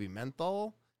flavored, maybe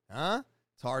menthol? Huh?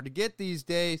 It's hard to get these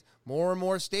days. More and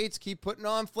more states keep putting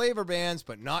on flavor bans,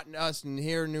 but not us in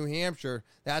here in New Hampshire.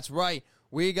 That's right.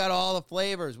 We got all the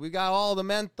flavors. We got all the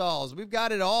menthols. We've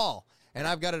got it all. And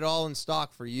I've got it all in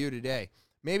stock for you today.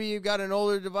 Maybe you've got an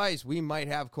older device we might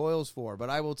have coils for,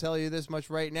 but I will tell you this much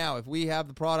right now. If we have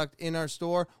the product in our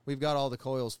store, we've got all the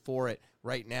coils for it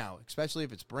right now, especially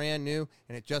if it's brand new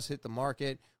and it just hit the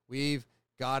market. We've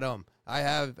got them. I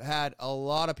have had a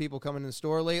lot of people come in the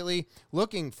store lately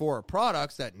looking for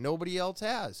products that nobody else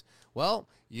has. Well,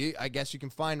 I guess you can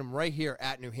find them right here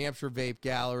at New Hampshire Vape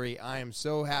Gallery. I am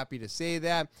so happy to say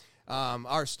that.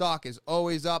 Our stock is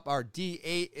always up. Our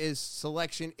D8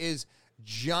 selection is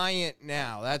giant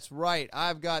now. That's right.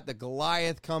 I've got the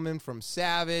Goliath coming from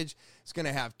Savage. It's going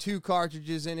to have 2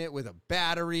 cartridges in it with a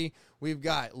battery. We've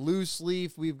got loose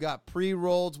leaf. We've got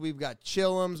pre-rolls. We've got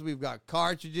chillums. We've got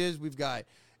cartridges. We've got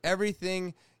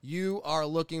everything you are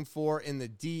looking for in the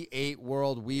D8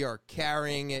 world. We are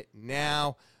carrying it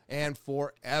now and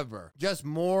forever. Just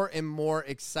more and more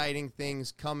exciting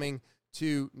things coming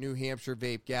to New Hampshire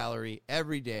Vape Gallery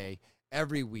every day,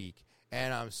 every week.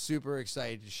 And I'm super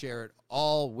excited to share it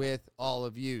all with all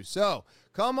of you. So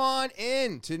come on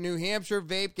in to New Hampshire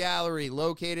Vape Gallery,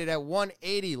 located at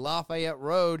 180 Lafayette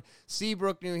Road,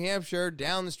 Seabrook, New Hampshire,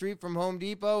 down the street from Home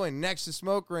Depot and next to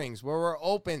Smoke Rings, where we're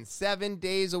open 7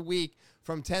 days a week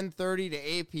from 10:30 to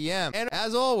 8 p.m. And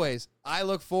as always, I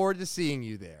look forward to seeing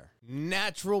you there.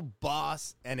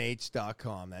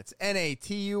 NaturalBossNH.com. That's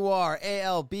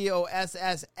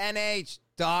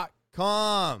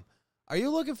NaturalBossNH.com. Are you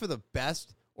looking for the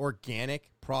best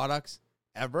organic products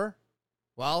ever?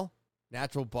 Well,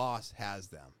 Natural Boss has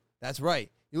them. That's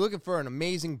right. You're looking for an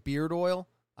amazing beard oil?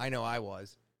 I know I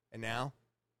was. And now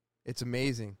it's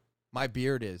amazing. My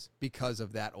beard is because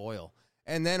of that oil.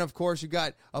 And then, of course, you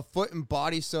got a foot and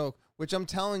body soak, which I'm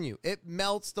telling you, it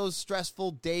melts those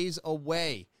stressful days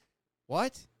away.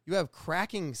 What? You have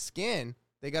cracking skin?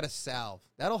 They got a salve.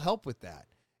 That'll help with that.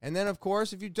 And then, of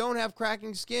course, if you don't have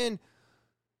cracking skin,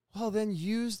 well, then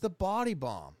use the body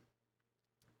balm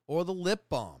or the lip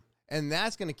balm. And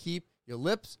that's going to keep your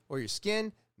lips or your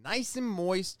skin nice and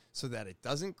moist so that it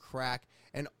doesn't crack.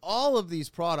 And all of these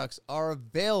products are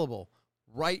available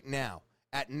right now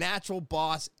at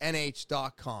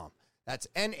naturalbossnh.com. That's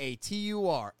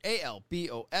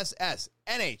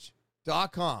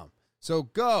naturalbossnh.com. So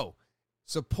go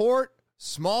support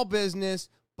small business,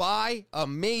 buy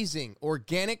amazing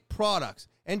organic products,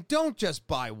 and don't just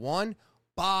buy one.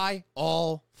 Buy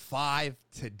all 5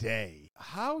 today.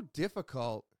 How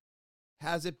difficult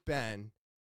has it been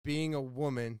being a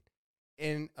woman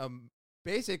in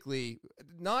basically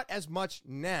not as much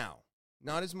now,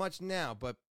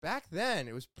 but back then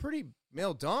it was pretty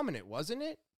male dominant, wasn't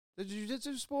it? The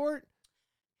jiu-jitsu sport?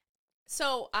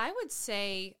 So I would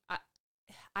say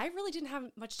I really didn't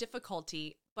have much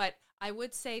difficulty, but I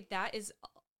would say that is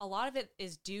a lot of it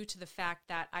is due to the fact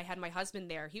that I had my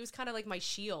husband there. He was kind of like my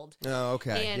shield. Oh,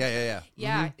 okay. And Yeah.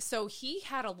 Yeah. Mm-hmm. So he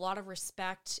had a lot of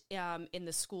respect in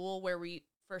the school where we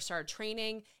first started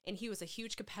training, and he was a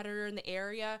huge competitor in the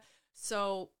area.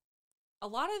 So a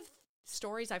lot of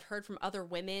stories I've heard from other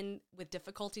women with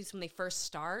difficulties when they first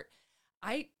start,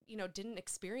 I didn't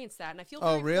experience that, and I feel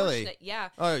very fortunate. Yeah.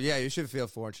 Oh, yeah, you should feel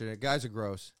fortunate. Guys are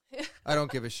gross. I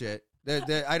don't give a shit.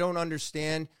 I don't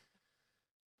understand.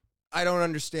 I don't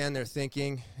understand their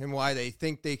thinking and why they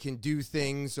think they can do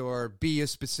things or be a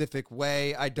specific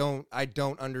way. I don't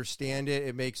understand it.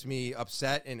 It makes me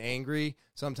upset and angry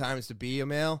sometimes to be a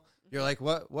male. You're like,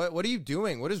 what are you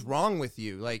doing? What is wrong with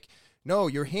you? Like, no,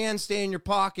 your hands stay in your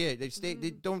pocket.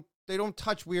 They don't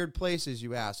touch weird places,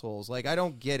 you assholes. Like, I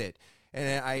don't get it.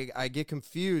 And I get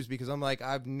confused because I'm like,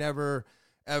 I've never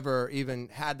ever even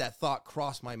had that thought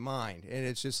cross my mind. And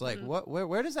it's just like,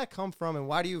 where does that come from? And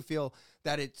why do you feel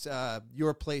that it's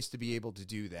your place to be able to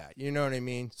do that? You know what I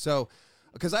mean? So,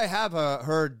 because I have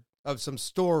heard of some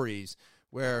stories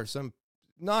where some,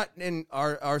 not in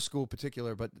our school in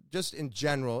particular, but just in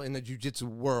general in the jiu-jitsu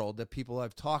world that people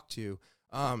I've talked to,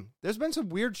 there's been some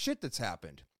weird shit that's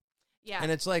happened. Yeah.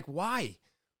 And it's like, why?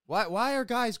 Why are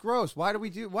guys gross? Why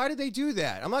did they do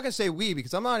that? I'm not going to say we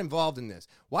because I'm not involved in this.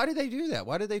 Why did they do that?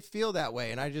 Why did they feel that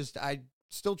way? And I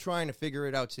still trying to figure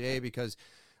it out today because,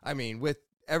 I mean, with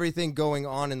everything going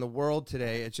on in the world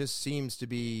today, it just seems to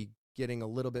be getting a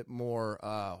little bit more,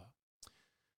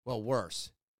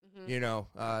 worse. You know,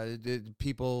 the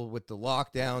people with the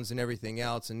lockdowns and everything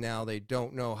else, and now they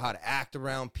don't know how to act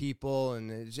around people, and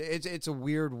it's a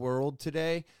weird world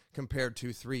today compared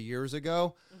to 3 years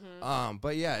ago.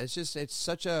 But yeah, it's just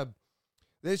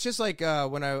like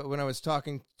when I was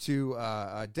talking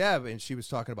to Deb, and she was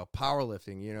talking about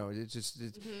powerlifting. You know,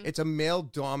 it's a male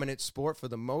dominant sport for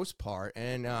the most part.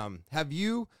 And have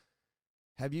you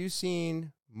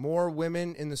seen more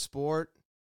women in the sport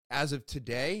as of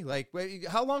today? Like,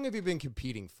 how long have you been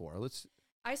competing for?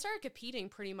 I started competing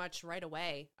pretty much right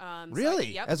away.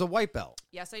 Really? Yep. As a white belt?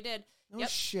 Yes, I did. Oh,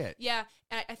 shit. Yeah,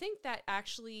 and I think that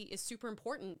actually is super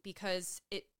important because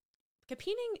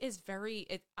competing is very,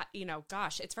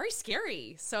 it's very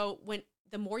scary. So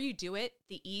the more you do it,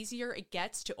 the easier it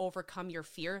gets to overcome your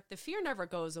fear. The fear never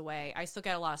goes away. I still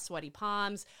get a lot of sweaty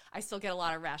palms. I still get a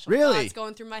lot of rational thoughts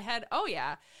going through my head. Oh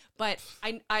yeah, but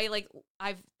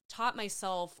I've taught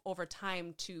myself over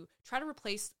time to try to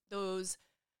replace those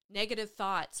negative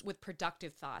thoughts with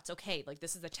productive thoughts. Okay, like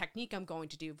this is the technique I'm going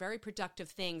to do. Very productive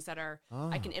things that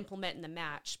I can implement in the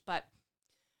match. But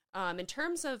in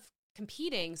terms of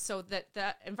competing, so that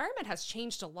the environment has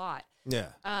changed a lot.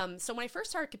 Yeah. So when I first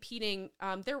started competing,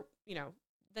 the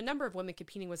number of women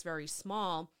competing was very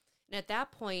small. And at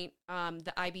that point,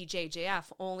 the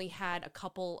IBJJF only had a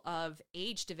couple of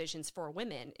age divisions for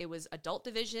women. It was adult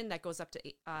division that goes up to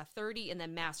 30, and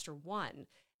then Master 1.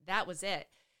 That was it.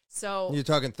 So you're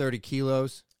talking 30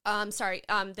 kilos?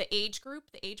 The age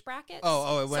group, the age brackets.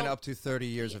 It went up to 30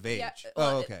 years of age. Yeah,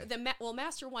 okay.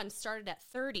 Master 1 started at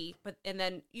 30, and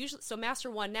then usually, so Master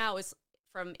 1 now is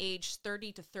from age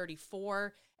 30 to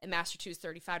 34, and Master 2 is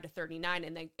 35 to 39,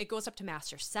 and then it goes up to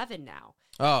Master 7 now.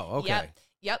 Oh, okay.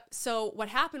 Yep. So what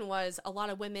happened was a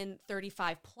lot of women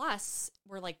 35 plus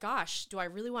were like, gosh, do I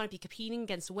really want to be competing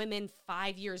against women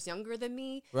 5 years younger than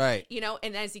me? Right. You know,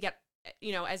 and as you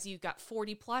got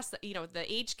 40 plus, the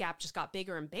age gap just got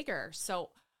bigger and bigger.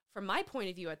 So from my point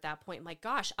of view at that point, I'm like,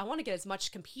 gosh, I want to get as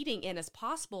much competing in as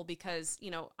possible because,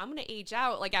 I'm going to age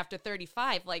out like after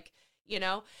 35,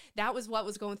 that was what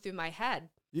was going through my head.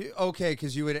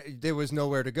 Because there was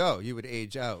nowhere to go. You would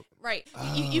age out. Right.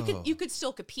 Oh. You could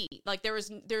still compete. Like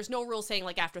there's no rule saying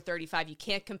like after 35 you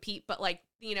can't compete, but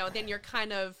then you're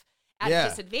kind of at a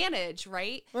disadvantage,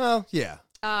 right? Well, yeah.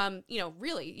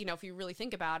 Really, if you really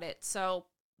think about it. So,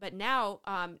 but now,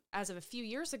 as of a few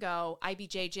years ago,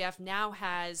 IBJJF now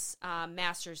has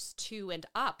Masters 2 and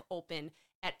up open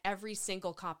at every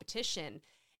single competition.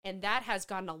 And that has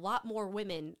gotten a lot more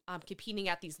women competing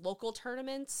at these local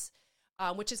tournaments,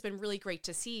 which has been really great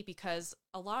to see because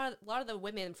a lot of the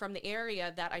women from the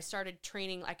area that I started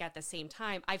training like at the same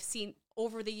time, I've seen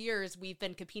over the years, we've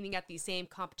been competing at these same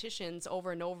competitions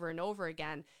over and over and over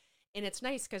again. And it's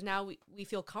nice because now we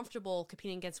feel comfortable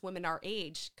competing against women our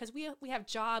age because we have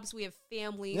jobs, we have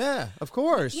families. Yeah, of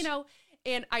course.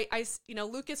 And I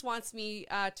Lucas wants me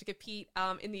to compete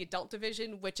in the adult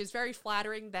division, which is very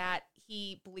flattering that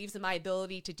he believes in my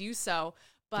ability to do so.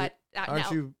 But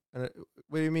aren't you?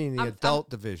 What do you mean the adult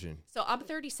division? So I'm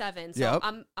 37. So yep.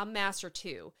 I'm Master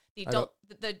 2.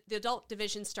 The adult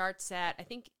division starts at I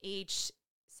think age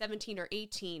 17 or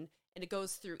 18, and it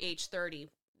goes through age 30.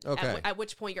 Okay. At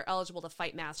which point you're eligible to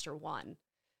fight Master 1.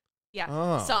 Yeah.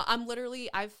 Oh. So I'm literally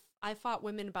I fought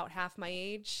women about half my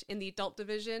age in the adult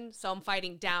division, so I'm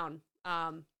fighting down.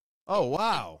 Oh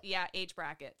wow. Age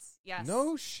brackets. Yes.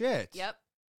 No shit. Yep.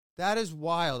 That is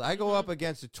wild. I go up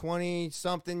against a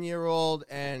 20-something-year-old,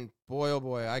 and boy, oh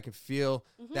boy, I can feel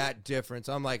that difference.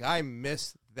 I'm like, I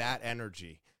miss that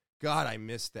energy. God, I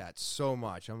miss that so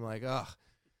much. I'm like, ugh.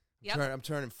 Yep. I'm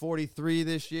turning 43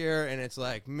 this year, and it's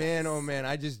like, man, oh man,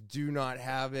 I just do not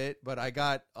have it. But I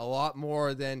got a lot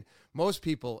more than most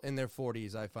people in their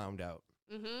 40s, I found out.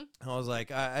 Mm-hmm. I was like,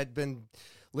 I'd been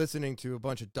listening to a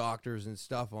bunch of doctors and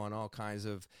stuff on all kinds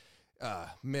of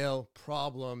male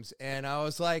problems, and I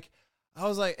was like,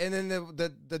 and then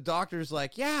the doctor's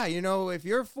like, yeah, you know, if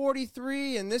you're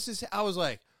 43 and this is, I was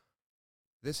like,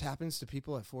 this happens to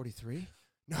people at 43?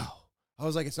 No. I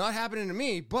was like, it's not happening to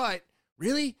me, but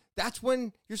really? That's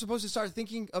when you're supposed to start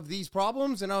thinking of these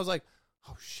problems? And I was like,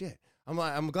 oh shit.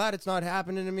 I'm glad it's not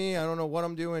happening to me. I don't know what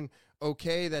I'm doing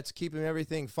okay that's keeping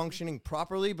everything functioning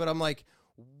properly, but I'm like,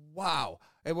 wow.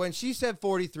 And when she said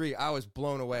 43, I was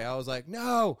blown away. I was like,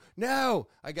 no.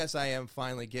 I guess I am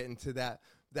finally getting to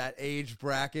that age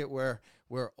bracket where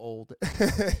we're old.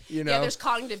 You know? Yeah, there's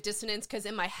cognitive dissonance because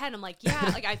in my head I'm like,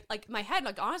 yeah,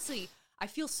 honestly, I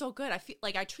feel so good. I feel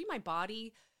like I treat my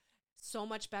body so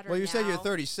much better. Well, you now. said you're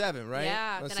 37, right?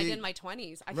 Yeah, than I did in my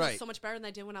 20s. I feel so much better than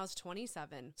I did when I was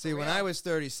 27. See, when I was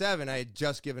 37, I had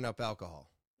just given up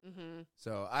alcohol. Mm-hmm.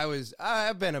 So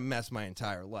I've been a mess my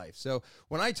entire life. So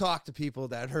when I talk to people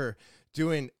that are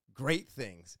doing great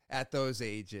things at those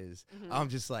ages, Mm-hmm. I'm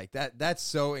just like, that's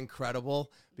so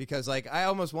incredible, because like I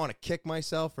almost want to kick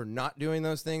myself for not doing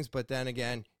those things. But then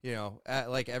again, you know,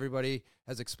 like everybody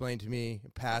has explained to me,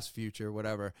 past, future,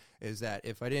 whatever, is that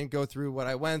if I didn't go through what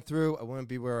I went through, I wouldn't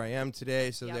be where I am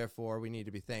today. So therefore we need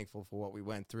to be thankful for what we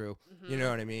went through. Mm-hmm. You know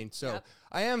what I mean? So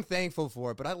I am thankful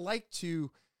for it, but I like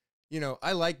to, you know,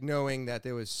 I like knowing that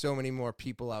there was so many more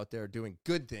people out there doing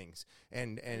good things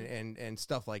and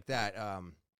stuff like that.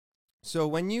 So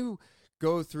when you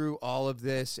go through all of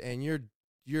this and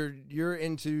you're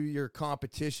into your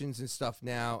competitions and stuff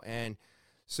now, and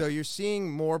so you're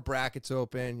seeing more brackets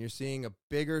open, you're seeing a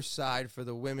bigger side for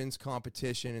the women's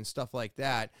competition and stuff like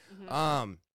that.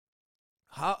 Mm-hmm.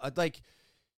 How, like,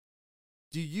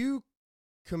 do you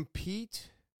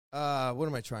compete? What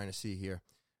am I trying to see here?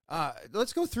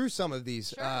 Let's go through some of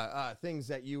these things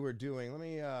that you were doing. Let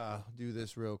me do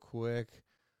this real quick.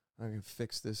 I can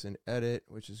fix this in edit,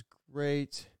 which is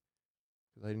great,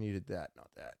 because I needed that, not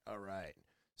that. All right.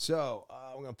 So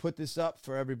I'm going to put this up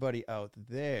for everybody out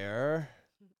there.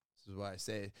 This is why I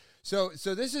say it. So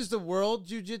this is the World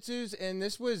Jiu-Jitsus, and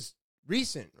this was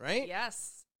recent, right?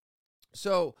 Yes.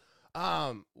 So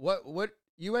what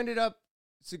you ended up,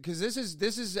 because this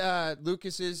is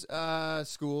Lucas's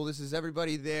school. This is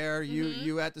everybody there. Mm-hmm.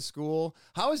 You at the school.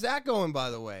 How is that going, by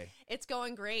the way? It's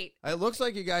going great. It looks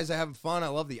like you guys are having fun. I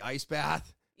love the ice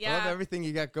bath. Yeah. I love everything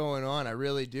you got going on. I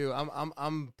really do.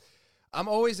 I'm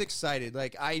always excited.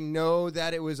 Like, I know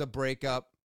that it was a breakup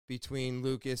between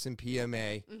Lucas and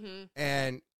PMA, Mm-hmm.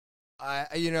 and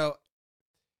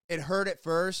it hurt at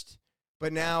first,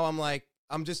 but now I'm like,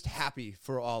 I'm just happy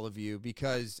for all of you,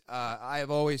 because I've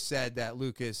always said that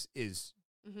Lucas is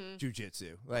Mm-hmm.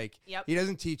 jiu-jitsu. Like, Yep. he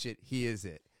doesn't teach it, he is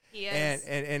it. He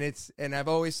is. And I've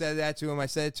always said that to him. I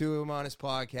said it to him on his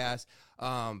podcast.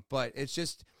 But it's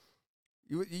just,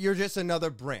 you're just another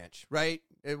branch, right?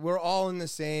 We're all in the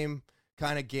same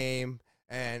kind of game,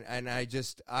 and I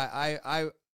just I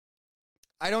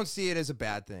don't see it as a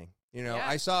bad thing. You know, Yeah.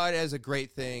 I saw it as a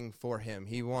great thing for him.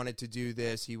 He wanted to do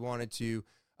this. He wanted to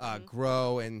Mm-hmm.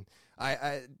 grow, and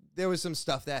I there was some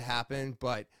stuff that happened,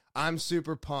 but I'm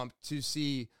super pumped to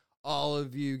see all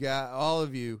of you guys.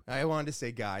 I wanted to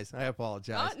say guys. I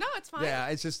apologize. No, it's fine. Yeah,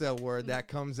 it's just a word that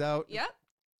comes out. Yep.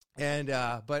 And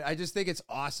but I just think it's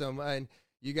awesome, and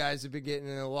you guys have been getting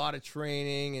in a lot of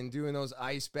training and doing those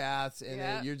ice baths, and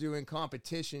then you're doing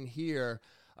competition here.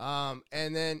 And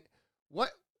then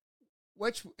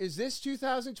which is this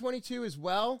 2022 as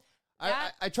well?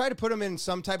 Yeah. I tried to put them in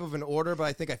some type of an order, but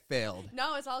I think I failed.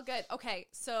 No, it's all good. Okay,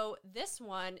 so this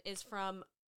one is from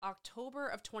October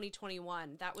of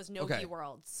 2021. That was No-Gi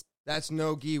Worlds. That's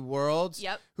No-Gi Worlds.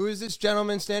 Yep. Who is this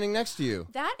gentleman standing next to you?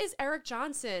 That is Eric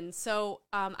Johnson. So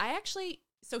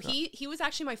he was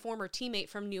actually my former teammate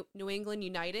from New England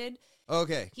United.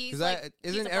 Okay. He's Isn't a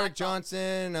Eric black belt.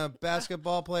 Johnson a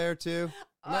basketball player too?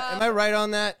 Am I right on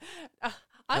that?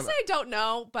 Honestly, I don't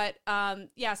know, but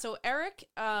so Eric,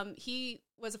 he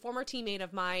was a former teammate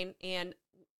of mine, and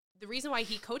the reason why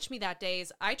he coached me that day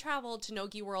is I traveled to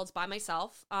No-Gi Worlds by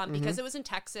myself because it was in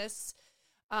Texas,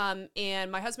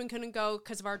 and my husband couldn't go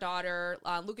because of our daughter.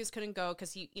 Lucas couldn't go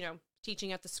because he,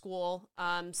 teaching at the school.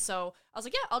 So I was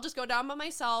like, yeah, I'll just go down by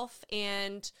myself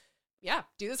and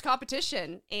do this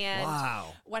competition. And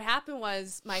what happened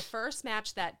was my first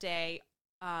match that day,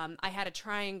 I had a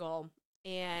triangle.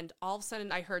 And all of a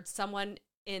sudden, I heard someone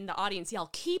in the audience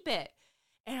yell, "Keep it!"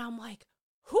 And I'm like,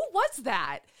 who was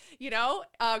that?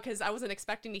 Because I wasn't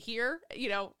expecting to hear,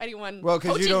 anyone. Well,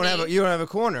 because you don't have a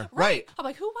corner, right? I'm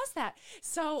like, who was that?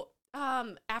 So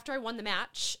after I won the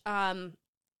match,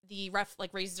 the ref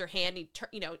raises her hand.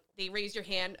 They raise your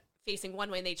hand facing one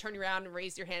way, and they turn you around and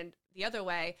raise your hand the other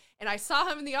way. And I saw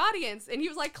him in the audience, and he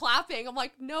was clapping. I'm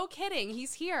like, no kidding,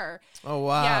 he's here. Oh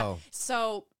wow! Yeah.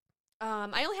 So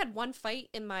I only had one fight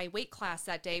in my weight class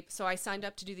that day, so I signed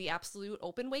up to do the absolute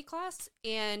open weight class,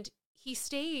 and he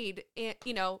stayed. And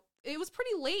it was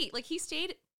pretty late. He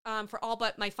stayed for all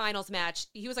but my finals match.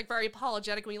 He was very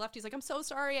apologetic when he left. He's like, I'm so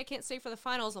sorry, I can't stay for the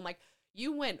finals. I'm like,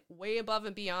 you went way above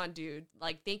and beyond, dude.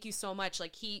 Thank you so much.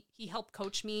 He helped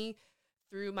coach me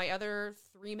through my other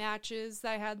 3 matches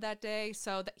that I had that day.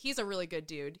 So he's a really good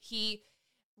dude. He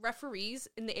referees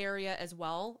in the area as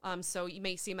well. So you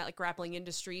may see him at Grappling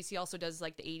Industries. He also does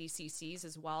the ADCCs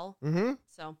as well. Mm-hmm.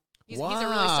 So he's a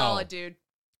really solid dude.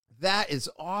 That is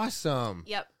awesome.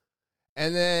 Yep.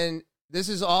 And then this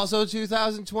is also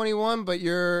 2021, but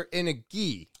you're in a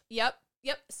gi. Yep.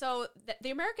 So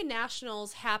the American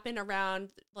Nationals happen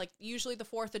around usually the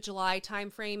 4th of July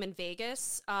timeframe in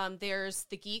Vegas. There's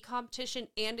the gi competition,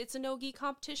 and it's a no gi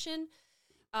competition.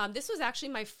 This was actually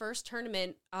my first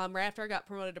tournament right after I got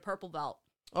promoted to purple belt.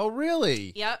 Oh,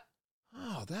 really? Yep.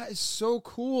 Oh, that is so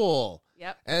cool.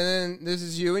 Yep. And then this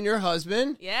is you and your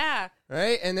husband. Yeah.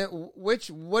 Right? And then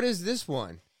what is this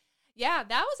one? Yeah,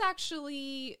 that was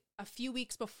actually a few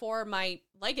weeks before my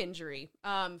leg injury.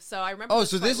 So I remember. Oh,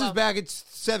 so this is back at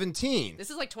 17. This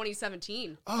is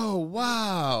 2017. Oh,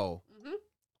 wow. Mm-hmm.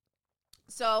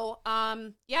 So,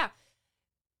 yeah.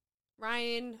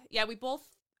 Ryan, yeah, we both,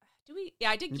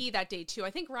 I did gi that day too.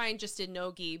 I think Ryan just did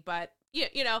no gi, but he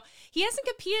hasn't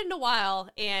competed in a while,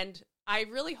 and I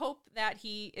really hope that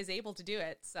he is able to do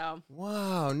it. So.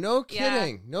 Wow, no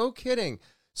kidding. Yeah. No kidding.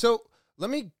 So, let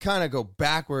me kind of go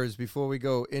backwards before we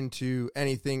go into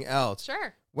anything else.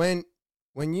 Sure. When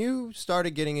you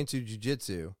started getting into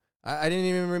jiu-jitsu, I didn't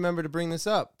even remember to bring this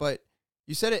up, but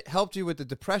you said it helped you with the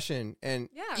depression and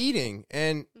eating.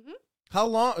 And how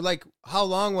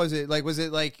long was it? Was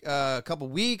it a couple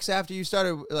weeks after you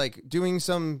started doing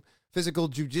some physical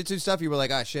jiu-jitsu stuff? You were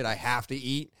like, shit, I have to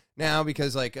eat now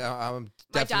because I'm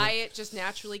my diet just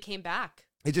naturally came back.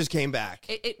 It just came back.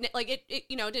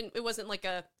 It wasn't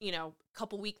a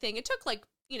couple week thing. It took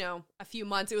a few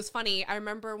months. It was funny. I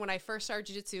remember when I first started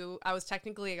jiu-jitsu, I was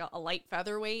technically a light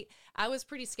featherweight. I was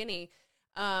pretty skinny.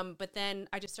 But then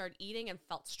I just started eating and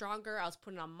felt stronger. I was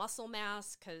putting on muscle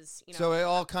mass because, So it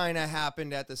all kind of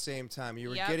happened at the same time. You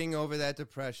were getting over that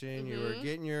depression. You were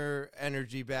getting your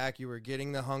energy back. You were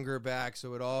getting the hunger back.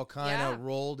 So it all kind of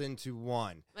rolled into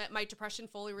one. My depression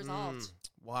fully resolved.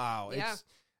 Wow. Yeah.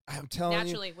 I'm telling you.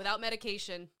 Naturally, without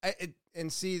medication.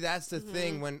 And see, that's the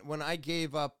thing. When I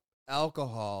gave up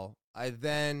alcohol, I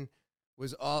then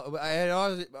I had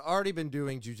already been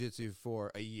doing jiu-jitsu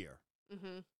for a year.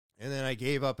 Mm-hmm. And then I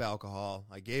gave up alcohol.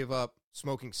 I gave up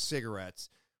smoking cigarettes,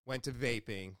 went to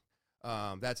vaping.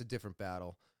 That's a different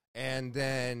battle. And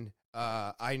then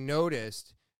I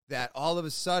noticed that all of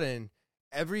a sudden,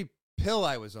 every pill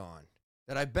I was on,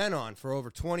 that I've been on for over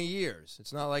 20 years.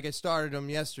 It's not like I started them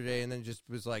yesterday and then just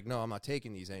was like, no, I'm not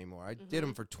taking these anymore. I did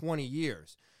them for 20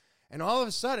 years. And all of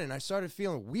a sudden, I started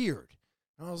feeling weird.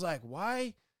 And I was like,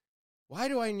 why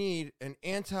do I need an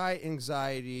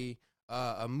anti-anxiety,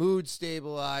 a mood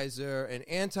stabilizer, an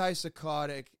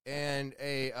antipsychotic, and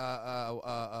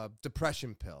a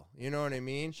depression pill? You know what I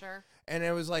mean? Sure. And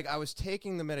it was like I was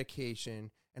taking the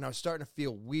medication, and I was starting to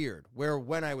feel weird, where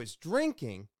when I was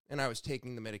drinking and I was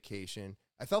taking the medication,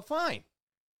 I felt fine.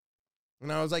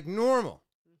 And I was like normal.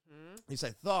 At least I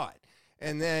thought.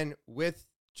 And then with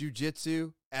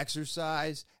jiu-jitsu,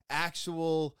 exercise,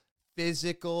 actual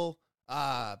physical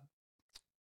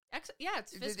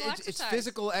it's physical exercise. It's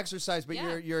physical exercise, but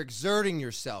you're exerting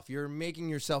yourself. You're making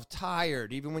yourself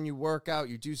tired. Even when you work out,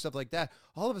 you do stuff like that.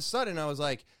 All of a sudden, I was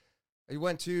like, I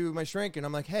went to my shrink, and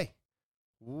I'm like, hey,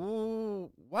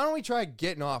 why don't we try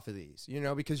getting off of these?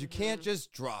 Because you can't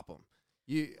just drop them.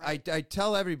 I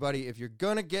tell everybody, if you're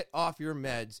going to get off your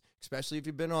meds, especially if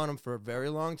you've been on them for a very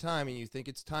long time and you think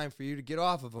it's time for you to get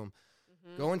off of them,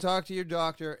 go and talk to your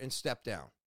doctor and step down.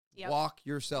 Yep. Walk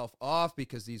yourself off,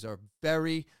 because these are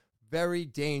very, very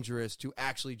dangerous to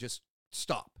actually just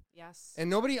stop. Yes. And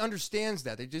nobody understands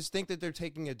that. They just think that they're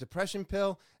taking a depression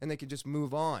pill and they can just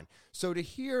move on. So to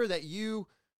hear that you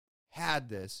had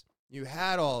this, you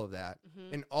had all of that,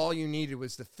 and all you needed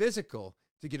was the physical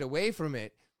to get away from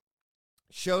it,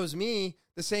 shows me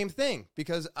the same thing,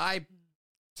 because I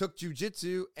took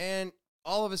jiu-jitsu and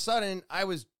all of a sudden I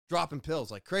was dropping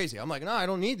pills like crazy. I'm like, no, I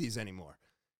don't need these anymore.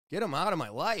 get them out of my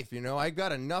life. You know, I've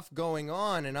got enough going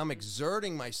on, and I'm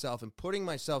exerting myself and putting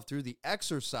myself through the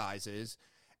exercises.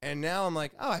 And now I'm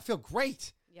like, oh, I feel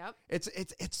great. Yep.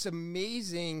 It's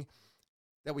amazing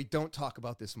that we don't talk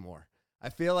about this more. I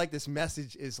feel like this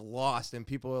message is lost, and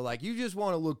people are like, you just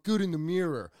want to look good in the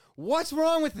mirror. What's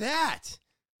wrong with that?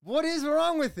 What is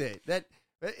wrong with it?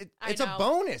 It's a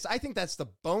bonus. I think that's the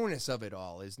bonus of it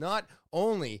all, is not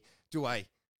only do I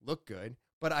look good,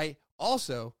 but I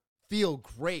also feel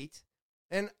great,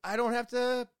 and I don't have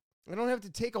to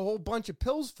take a whole bunch of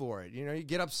pills for it. You know, you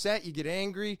get upset, you get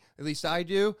angry, at least I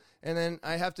do, and then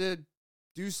I have to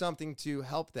do something to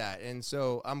help that. And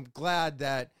so I'm glad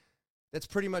that that's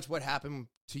pretty much what happened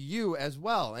to you as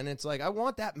well. And it's like, I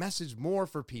want that message more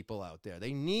for people out there.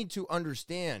 They need to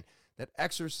understand that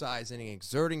exercising and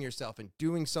exerting yourself and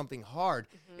doing something hard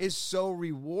is so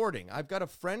rewarding. I've got a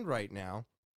friend right now,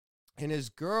 and his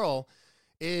girl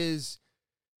is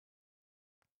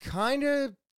kind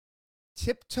of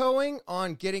tiptoeing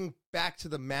on getting back to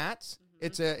the mats.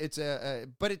 But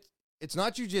it's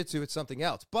not jujitsu, it's something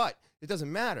else. But it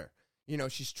doesn't matter. You know,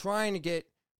 she's trying to get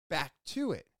back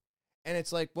to it. And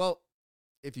it's like, well,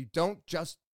 if you don't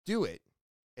just do it,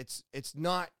 it's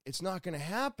not going to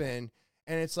happen.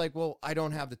 And it's like, well, I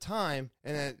don't have the time.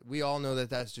 And then we all know that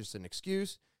that's just an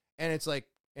excuse. And it's like,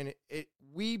 and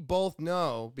we both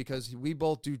know, because we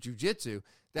both do jujitsu,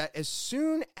 that as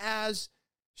soon as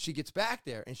she gets back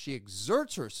there and she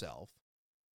exerts herself,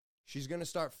 she's going to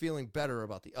start feeling better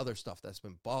about the other stuff that's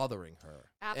been bothering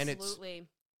her. Absolutely.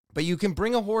 But you can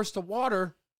bring a horse to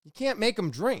water. You can't make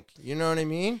them drink. You know what I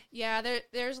mean? Yeah,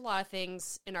 there's a lot of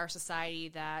things in our society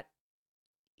that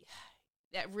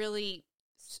really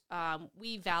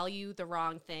we value the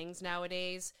wrong things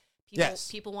nowadays.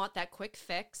 People want that quick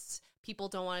fix. People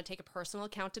don't want to take a personal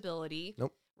accountability.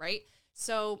 Nope. Right?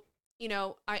 So, you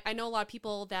know, I know a lot of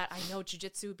people that I know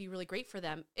jiu-jitsu would be really great for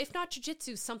them. If not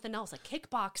jiu-jitsu, something else like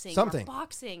kickboxing or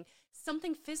boxing,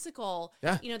 something physical,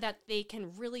 you know, that they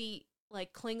can really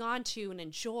like cling on to and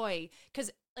enjoy. Because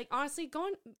like, honestly,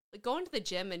 going to the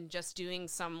gym and just doing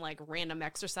some like random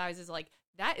exercises, like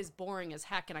that is boring as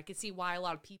heck. And I can see why a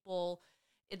lot of people,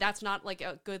 that's not like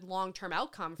a good long-term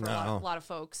outcome for a lot of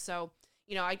folks. So,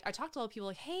 you know, I talk to a lot of people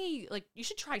like, hey, like you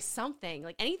should try something,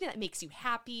 like anything that makes you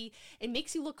happy and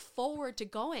makes you look forward to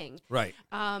going. Right.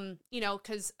 You know,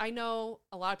 because I know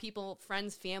a lot of people,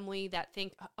 friends, family that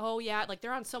think, oh yeah, like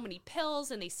they're on so many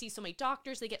pills and they see so many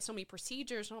doctors, they get so many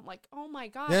procedures. And I'm like, oh my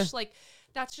gosh, like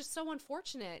that's just so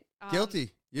unfortunate.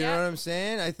 Guilty. You know what I'm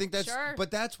saying? I think that's, but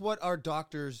that's what our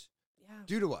doctors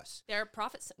do to us.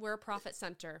 We're a profit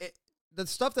center. The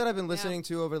stuff that I've been listening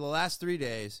to over the last 3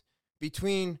 days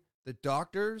between the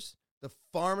doctors, the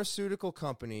pharmaceutical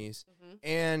companies,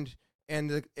 and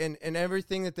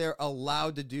everything that they're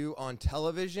allowed to do on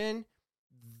television,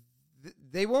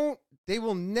 they will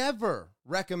never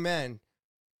recommend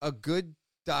a good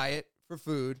diet for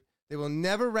food. They will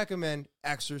never recommend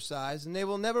exercise, and they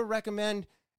will never recommend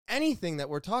anything that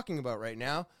we're talking about right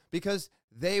now because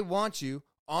they want you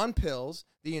on pills.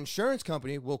 The insurance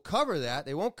company will cover that.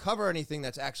 They won't cover anything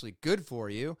that's actually good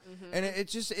for you. And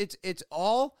it's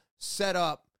all set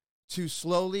up to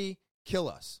slowly kill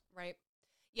us. Right.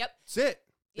 Yep. That's it.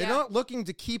 They're not looking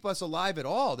to keep us alive at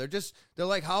all. They're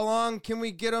like, how long can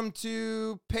we get them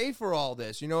to pay for all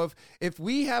this? You know, if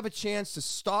we have a chance to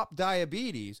stop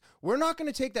diabetes, we're not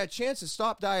going to take that chance to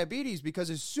stop diabetes, because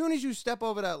as soon as you step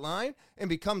over that line and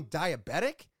become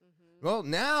diabetic, well,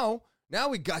 now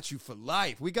we got you for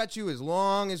life. We got you as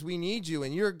long as we need you,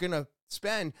 and you're going to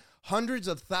spend hundreds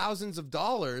of thousands of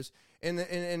dollars in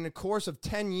the course of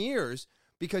 10 years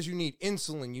because you need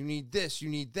insulin, you need this, you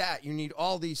need that, you need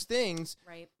all these things.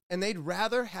 Right. And they'd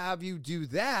rather have you do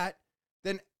that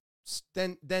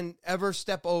than ever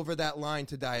step over that line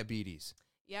to diabetes.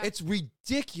 Yeah. It's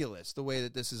ridiculous the way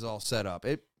that this is all set up.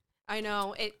 I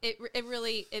know. It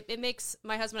really makes,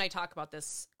 my husband and I talk about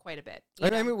this quite a bit.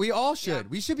 And I mean, we all should. Yeah.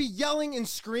 We should be yelling and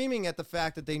screaming at the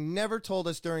fact that they never told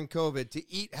us during COVID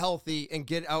to eat healthy and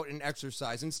get out and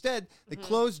exercise. Instead, they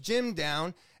close gym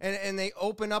down and they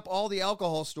open up all the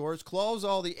alcohol stores, close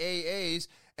all the AAs,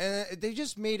 and they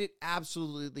just made it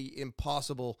absolutely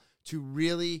impossible to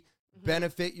really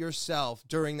benefit yourself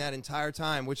during that entire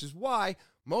time, which is why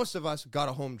most of us got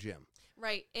a home gym.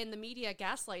 Right. And the media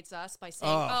gaslights us by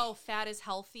saying, oh, fat is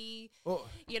healthy,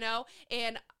 you know,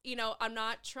 and, you know, I'm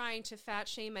not trying to fat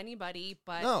shame anybody,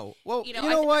 but, no. Well, you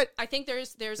know what? I think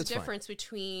there's a difference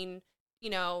between, you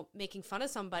know, making fun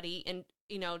of somebody and,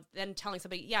 you know, then telling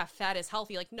somebody, yeah, fat is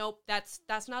healthy. Like, nope, that's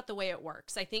not the way it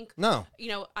works. I think, you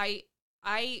know,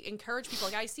 I encourage people,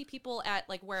 like I see people at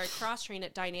like where I cross train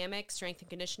at Dynamic Strength and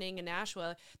Conditioning in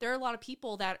Nashua. There are a lot of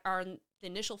people that are in the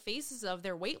initial phases of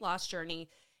their weight loss journey,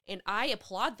 and I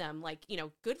applaud them. Like, you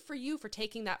know, good for you for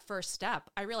taking that first step.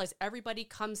 I realize everybody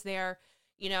comes there,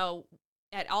 you know,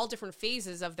 at all different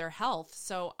phases of their health.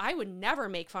 So I would never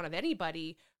make fun of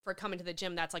anybody for coming to the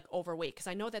gym that's like overweight, because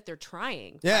I know that they're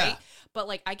trying, right? But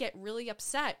like I get really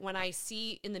upset when I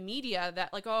see in the media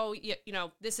that like, oh, you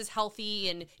know, this is healthy,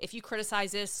 and if you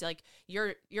criticize this, like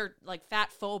you're like fat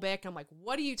phobic. I'm like,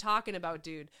 what are you talking about,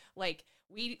 dude? Like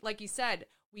like you said,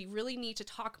 we really need to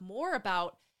talk more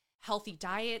about healthy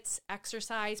diets,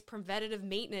 exercise, preventative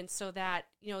maintenance, so that,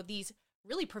 you know, these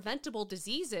really preventable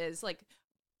diseases, like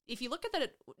if you look at the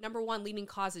number one leading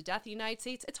cause of death in the United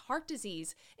States, it's heart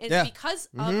disease. And because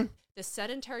of the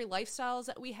sedentary lifestyles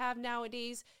that we have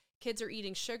nowadays, kids are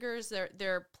eating sugars,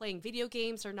 they're playing video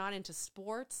games, they're not into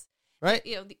sports. Right.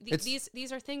 You know,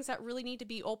 these are things that really need to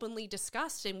be openly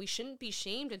discussed, and we shouldn't be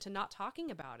shamed into not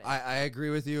talking about it. I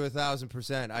agree with you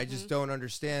 1,000%. I just don't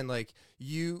understand, like,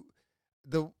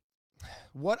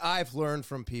 what I've learned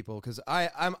from people, because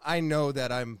I know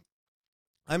that I'm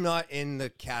not in the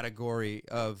category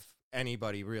of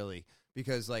anybody really,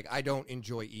 because like I don't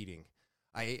enjoy eating.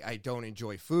 I don't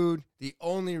enjoy food. The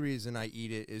only reason I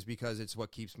eat it is because it's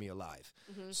what keeps me alive.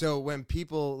 So when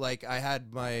people, like I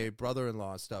had my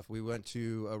brother-in-law and stuff, we went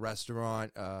to a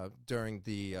restaurant during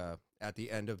the at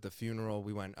the end of the funeral.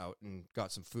 We went out and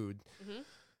got some food,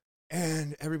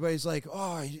 and everybody's like,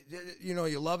 oh, you know,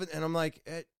 you love it. And I'm like,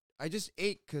 I just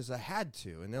ate because I had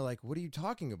to. And they're like, what are you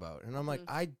talking about? And I'm like,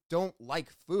 I don't like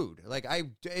food. Like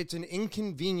it's an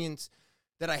inconvenience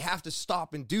that I have to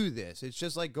stop and do this. It's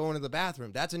just like going to the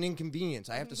bathroom. That's an inconvenience.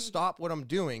 I have to stop what I'm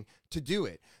doing to do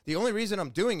it. The only reason I'm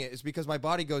doing it is because my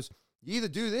body goes, you either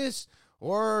do this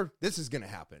or this is going to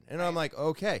happen. And I'm like,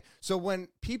 okay. So when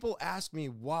people ask me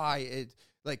why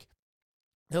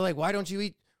they're like, why don't you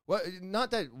eat? Well,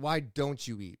 not that why don't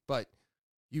you eat, but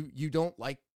you don't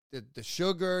like the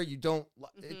sugar, you don't,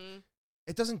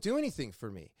 it doesn't do anything for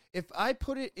me. If I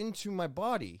put it into my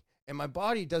body and my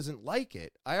body doesn't like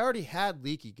it, I already had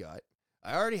leaky gut.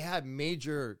 I already had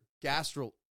major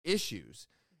gastro issues.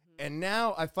 And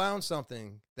now I found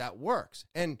something that works.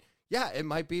 And yeah, it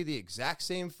might be the exact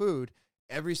same food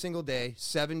every single day,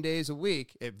 7 days a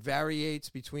week. It varies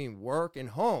between work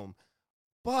and home,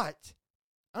 but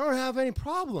I don't have any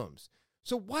problems.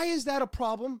 So why is that a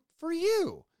problem for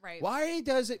you? Right. Why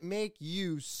does it make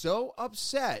you so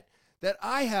upset that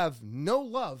I have no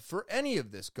love for any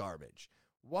of this garbage?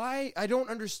 Why? I don't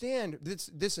understand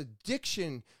this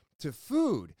addiction to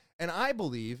food. And I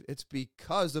believe it's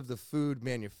because of the food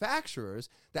manufacturers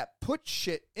that put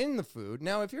shit in the food.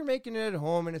 Now, if you're making it at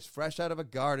home and it's fresh out of a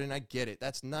garden, I get it.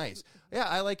 That's nice. Yeah,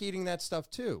 I like eating that stuff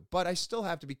too. But I still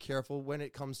have to be careful when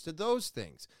it comes to those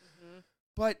things.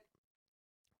 But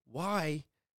why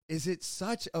is it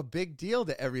such a big deal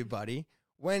to everybody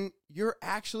when you're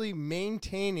actually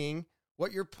maintaining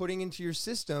what you're putting into your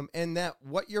system, and that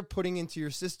what you're putting into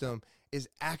your system is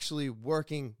actually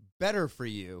working better for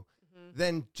you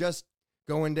than just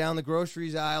going down the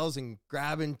groceries aisles and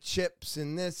grabbing chips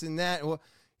and this and that? Well,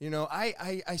 you know,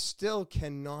 I still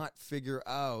cannot figure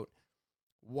out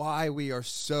why we are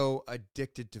so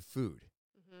addicted to food.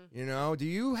 You know, do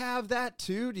you have that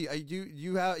too? Do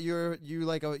you have you're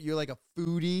like a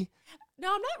foodie?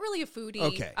 No, I'm not really a foodie.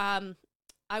 Okay.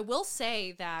 I will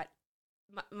say that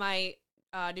my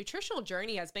nutritional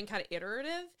journey has been kind of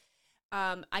iterative.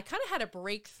 I kind of had a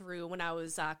breakthrough when I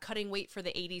was cutting weight for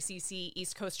the ADCC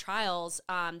East Coast Trials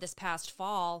this past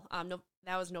fall.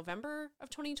 That was November of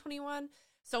 2021.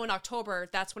 So in October,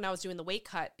 that's when I was doing the weight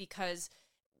cut, because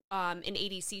in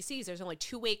ADCCs, there's only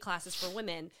 2 weight classes for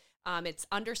women. It's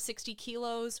under 60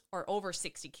 kilos or over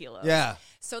 60 kilos. Yeah.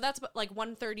 So that's like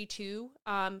 132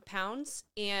 pounds.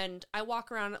 And I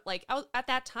walk around like, at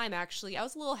that time, actually, I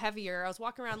was a little heavier. I was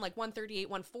walking around like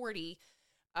 138, 140.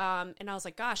 And I was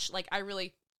like, gosh, like I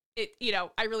really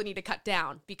need to cut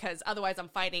down, because otherwise I'm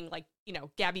fighting like,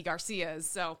 Gabby Garcia's.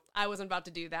 So I wasn't about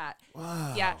to do that.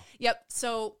 Wow. Yeah. Yep.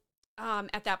 So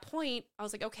at that point, I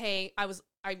was like, okay,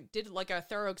 I did like a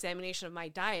thorough examination of my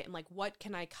diet and like, what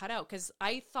can I cut out? Because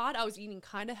I thought I was eating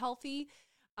kind of healthy.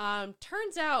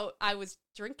 Turns out I was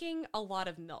drinking a lot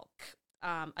of milk.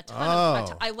 A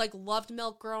ton. I like loved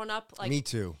milk growing up. Like, me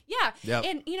too. Yeah. Yep.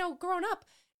 And growing up,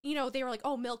 they were like,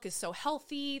 oh, milk is so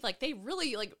healthy. Like they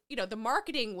really the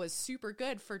marketing was super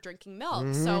good for drinking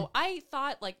milk. So I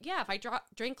thought like, yeah, if I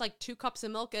drink like 2 cups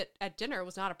of milk at dinner, it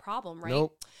was not a problem, right?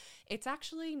 Nope. It's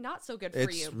actually not so good for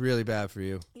you. It's really bad for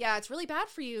you. Yeah, it's really bad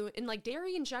for you. And like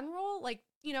dairy in general,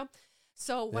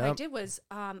 So what I did was,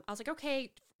 I was like,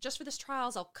 okay, just for this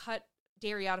trials, I'll cut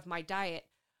dairy out of my diet.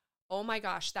 Oh my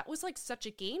gosh, that was like such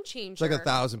a game changer. It's like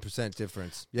 1,000%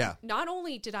 difference. Yeah. Not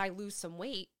only did I lose some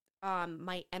weight,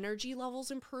 my energy levels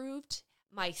improved.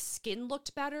 My skin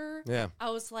looked better. Yeah. I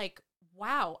was like,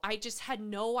 wow, I just had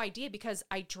no idea because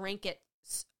I drank it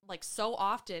like so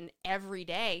often every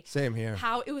day. Same here.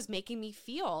 How it was making me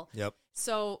feel. Yep.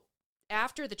 So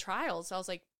after the trials, I was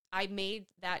like, I made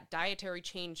that dietary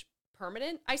change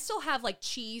permanent. I still have like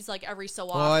cheese like every so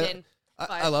often.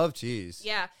 I love cheese.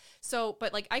 Yeah. So,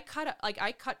 but like I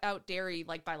cut out dairy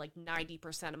like by like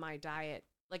 90% of my diet.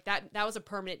 Like that was a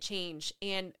permanent change.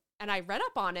 And I read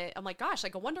up on it. I'm like, gosh,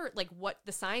 like I wonder like what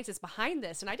the science is behind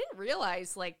this. And I didn't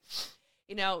realize like,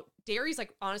 you know, dairy's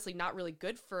like honestly not really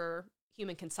good for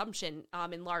human consumption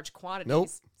in large quantities. Nope.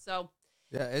 So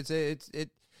yeah, it's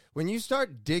when you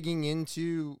start digging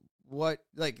into what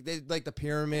like the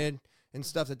pyramid and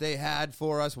stuff that they had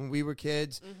for us when we were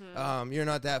kids. You're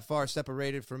not that far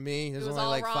separated from me. There's only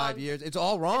like 5 years. It's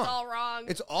all wrong. It's all wrong.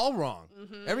 It's all wrong.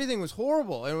 Everything was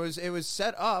horrible. And it was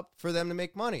set up for them to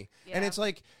make money. Yeah. And it's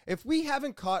like, if we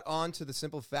haven't caught on to the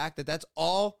simple fact that that's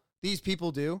all these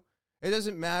people do, it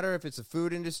doesn't matter if it's the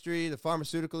food industry, the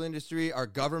pharmaceutical industry, our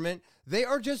government, they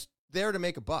are just there to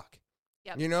make a buck.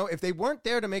 Yep. You know, if they weren't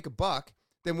there to make a buck,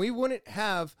 then we wouldn't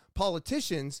have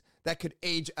politicians that could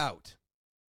age out.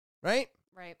 Right?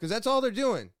 Right. Because that's all they're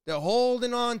doing. They're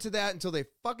holding on to that until they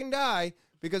fucking die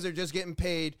because they're just getting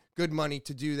paid good money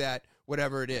to do that,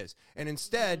 whatever it is. And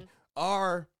instead,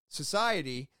 our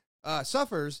society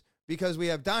suffers because we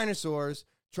have dinosaurs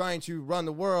trying to run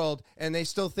the world and they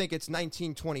still think it's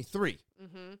 1923.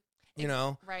 You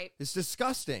know? Right. It's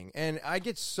disgusting. And I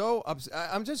get so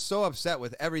I'm just so upset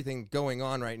with everything going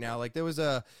on right now. Like there was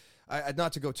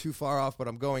not to go too far off, but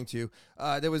I'm going to.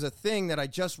 There was a thing that I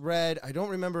just read. I don't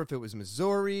remember if it was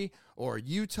Missouri or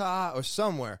Utah or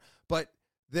somewhere, but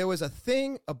there was a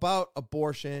thing about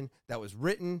abortion that was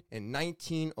written in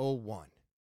 1901.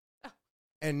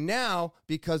 And now,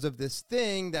 because of this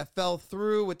thing that fell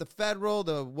through with the federal,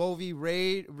 the Roe v.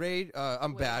 Wade,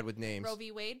 I'm bad with names. Roe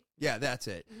v. Wade? Yeah, that's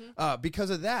it. Because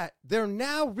of that, they're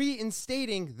now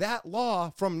reinstating that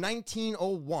law from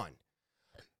 1901.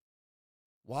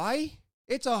 Why?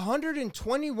 It's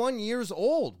 121 years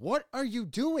old. What are you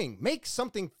doing? Make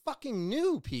something fucking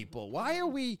new, people. Why are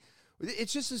we...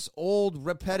 It's just this old,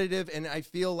 repetitive, and I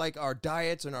feel like our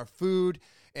diets and our food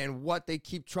and what they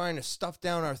keep trying to stuff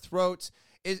down our throats,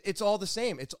 it's all the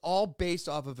same. It's all based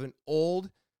off of an old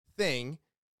thing.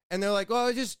 And they're like,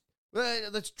 well,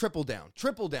 let's triple down,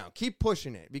 keep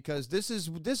pushing it because this is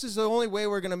the only way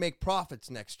we're going to make profits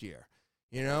next year.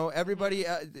 You know, everybody,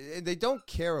 they don't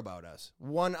care about us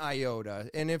one iota.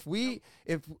 And if we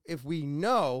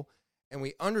know and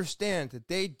we understand that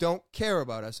they don't care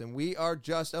about us and we are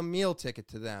just a meal ticket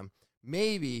to them,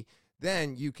 maybe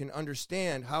then you can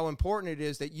understand how important it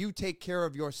is that you take care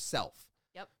of yourself.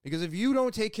 Yep. Because if you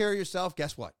don't take care of yourself,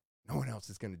 guess what? No one else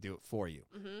is going to do it for you.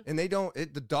 And they don't,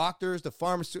 the doctors, the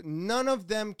pharmacists, none of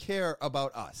them care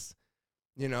about us.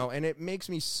 You know, and it makes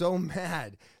me so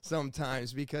mad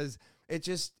sometimes because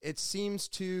it seems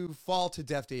to fall to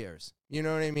deaf ears. You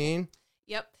know what I mean?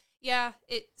 Yep. Yeah.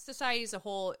 Society as a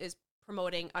whole is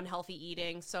promoting unhealthy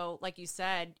eating. So like you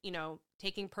said, you know,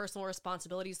 taking personal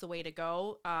responsibility is the way to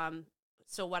go.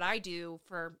 So what I do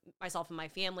for myself and my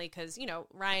family, because, you know,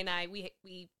 Ryan and I,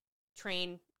 we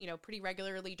train, you know, pretty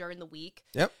regularly during the week.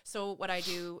 Yep. So what I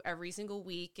do every single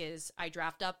week is I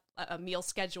draft up a meal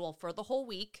schedule for the whole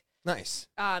week. Nice.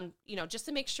 You know, just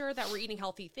to make sure that we're eating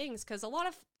healthy things, because a lot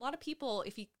of people,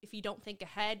 if you don't think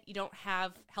ahead, you don't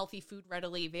have healthy food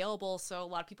readily available. So a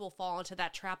lot of people fall into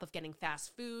that trap of getting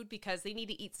fast food because they need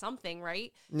to eat something,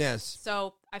 right? Yes.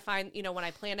 So I find, you know, when I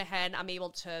plan ahead, I'm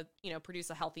able to, you know, produce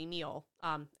a healthy meal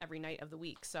every night of the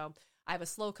week. So I have a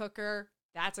slow cooker.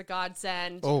 That's a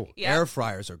godsend. Oh, yep. Air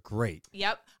fryers are great.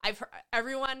 Yep. I've heard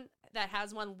everyone that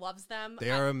has one loves them. They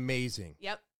are amazing.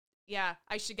 Yep. Yeah,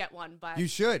 I should get one, but you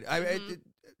should.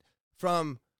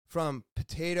 From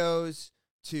potatoes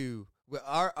to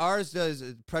ours does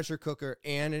a pressure cooker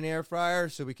and an air fryer,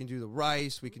 so we can do the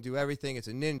rice, we can do everything. It's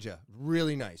a Ninja,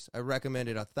 really nice. I recommend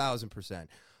it 1,000%.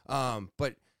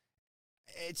 But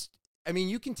I mean,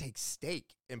 you can take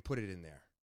steak and put it in there.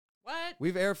 What?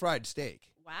 We've air fried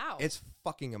steak. Wow, it's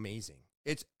fucking amazing.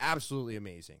 It's absolutely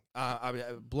amazing.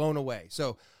 I'm blown away.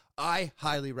 So I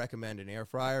highly recommend an air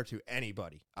fryer to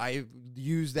anybody. I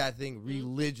use that thing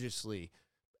religiously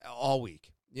all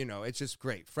week. You know, it's just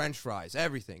great. French fries,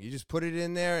 everything. You just put it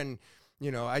in there and, you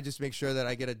know, I just make sure that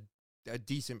I get a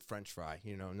decent French fry,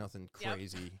 you know, nothing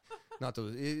crazy. Not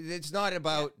the. It's not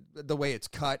about the way it's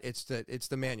cut. It's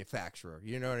the manufacturer.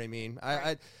 You know what I mean?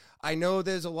 Right. I know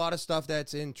there's a lot of stuff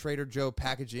that's in Trader Joe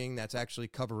packaging that's actually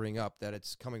covering up that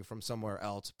it's coming from somewhere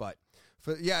else. But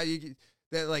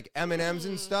they're like M&Ms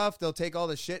and stuff. They'll take all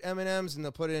the shit M&Ms and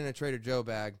they'll put it in a Trader Joe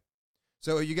bag.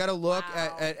 So you got to look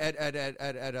at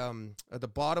the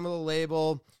bottom of the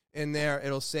label in there.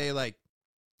 It'll say like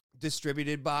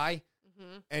distributed by,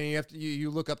 and you have to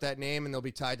you look up that name and they'll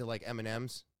be tied to like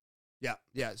M&Ms.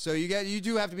 Yeah. So you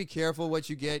do have to be careful what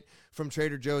you get from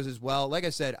Trader Joe's as well. Like I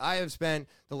said, I have spent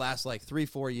the last like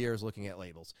 3-4 years looking at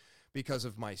labels because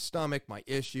of my stomach, my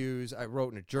issues. I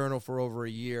wrote in a journal for over a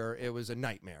year. It was a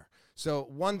nightmare. So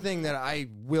one thing that I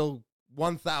will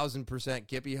 1,000%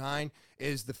 get behind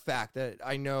is the fact that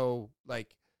I know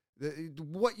like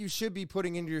what you should be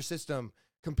putting into your system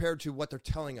compared to what they're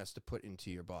telling us to put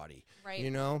into your body. Right. You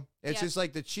know, it's just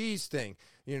like the cheese thing.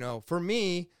 You know, for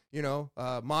me, you know,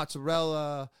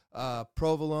 mozzarella,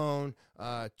 provolone,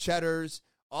 cheddars,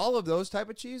 all of those type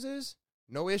of cheeses,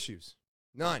 no issues,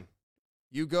 none.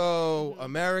 You go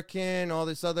American, all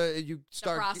this other, you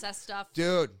start the processed stuff,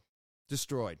 dude,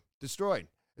 destroyed.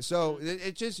 So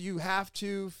it just, you have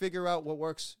to figure out what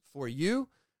works for you.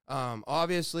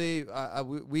 Obviously,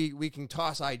 we can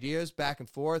toss ideas back and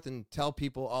forth and tell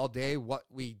people all day what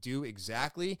we do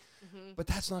exactly, but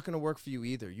that's not going to work for you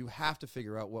either. You have to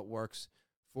figure out what works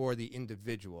for the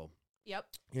individual. Yep.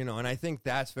 You know, and I think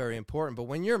that's very important. But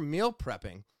when you're meal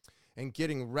prepping and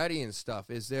getting ready and stuff,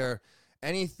 is there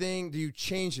anything, do you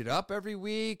change it up every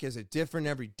week? Is it different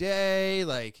every day?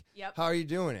 Like, how are you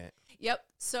doing it? Yep.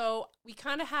 So we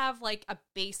kind of have like a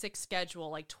basic schedule,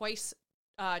 like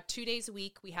 2 days a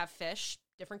week we have fish,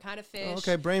 different kind of fish. Oh,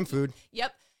 okay, brain food.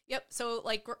 Yep. So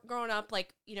like growing up,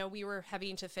 like, you know, we were heavy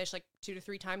into fish like 2 to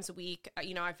 3 times a week.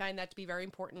 You know, I find that to be very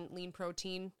important, lean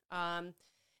protein.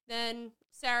 Then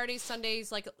Saturdays,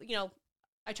 Sundays, like, you know,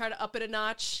 I try to up it a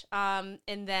notch. And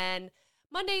then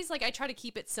Mondays, like, I try to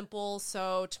keep it simple.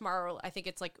 So tomorrow, I think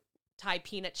it's like Thai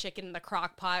peanut chicken in the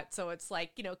crock pot. So it's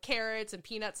like, you know, carrots and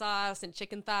peanut sauce and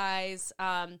chicken thighs.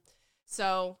 And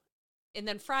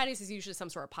then Fridays is usually some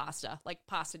sort of pasta, like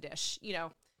pasta dish, you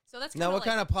know. So that's now. What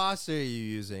kind of pasta are you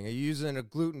using? Are you using a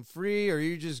gluten-free, or are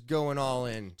you just going all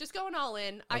in? Just going all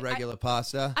in. Regular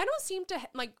pasta. I don't seem to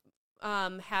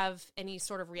have any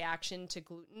sort of reaction to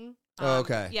gluten.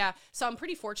 Okay. Yeah. So I'm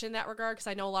pretty fortunate in that regard because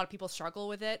I know a lot of people struggle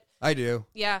with it. I do.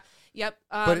 Yeah. Yep.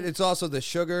 But it's also the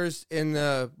sugars in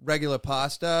the regular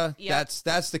pasta. Yep.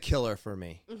 That's the killer for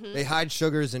me. They hide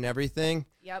sugars in everything.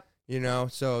 Yep. You know,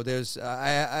 so there's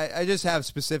I just have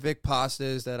specific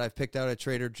pastas that I've picked out at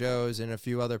Trader Joe's and a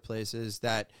few other places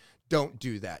that don't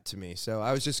do that to me. So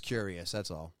I was just curious. That's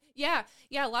all. Yeah.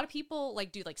 A lot of people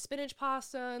like do like spinach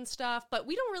pasta and stuff, but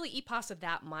we don't really eat pasta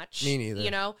that much. Me neither.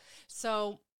 You know,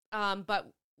 so but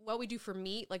what we do for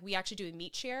meat, like we actually do a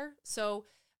meat share. So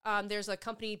there's a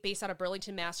company based out of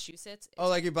Burlington, Massachusetts.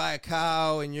 Like you buy a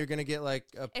cow and you're gonna get like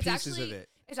pieces of it.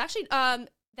 It's actually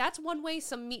that's one way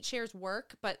some meat shares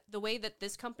work, but the way that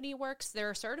this company works,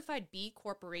 they're a certified B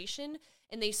corporation,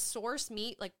 and they source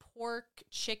meat like pork,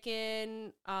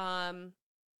 chicken,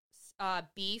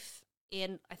 beef,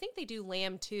 and I think they do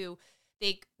lamb too.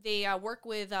 They work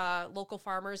with local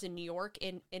farmers in New York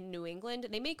and in New England,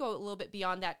 and they may go a little bit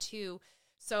beyond that too.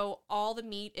 So all the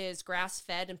meat is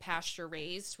grass-fed and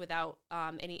pasture-raised without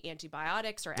any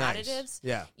antibiotics or additives.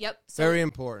 Yeah. Yep. So, very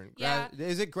important. Yeah.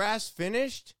 Is it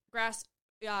grass-finished?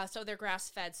 Yeah, so they're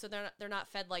grass-fed, so they're not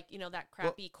fed like, you know, that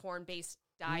crappy corn-based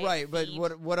diet. Right, feed.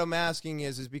 but what I'm asking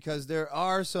is because there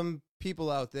are some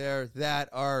people out there that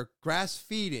are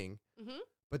grass-feeding,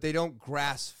 but they don't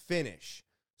grass-finish.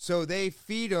 So they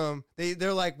feed them.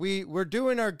 They're like, we're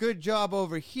doing our good job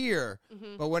over here,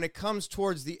 but when it comes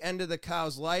towards the end of the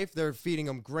cow's life, they're feeding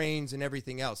them grains and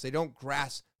everything else. They don't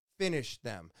grass-finish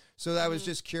them. So I was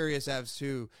just curious as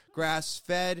to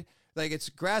grass-fed, like it's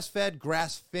grass-fed,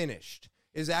 grass-finished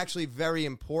is actually very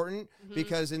important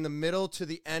because in the middle to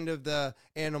the end of the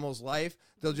animal's life,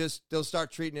 they'll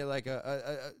start treating it like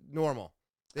a normal.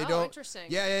 They don't. Interesting.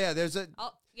 Yeah. There's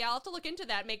I'll have to look into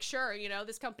that. Make sure, you know,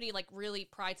 this company like really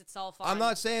prides itself on. I'm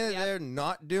not saying that they're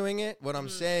not doing it. What I'm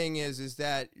saying is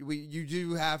that you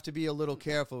do have to be a little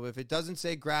careful. If it doesn't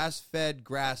say grass-fed,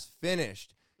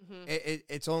 grass-finished,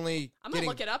 it's only. I'm gonna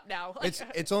look it up now.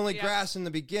 It's only grass in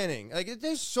the beginning. Like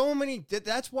there's so many.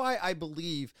 That's why I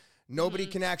believe nobody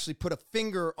can actually put a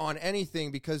finger on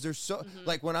anything because there's so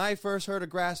like when I first heard of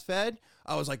grass-fed,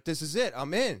 I was like, this is it,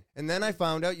 I'm in. And then I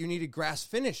found out you needed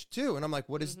grass-finished too. And I'm like,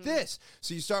 what is this?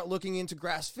 So you start looking into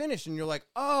grass-finished and you're like,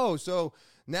 oh, so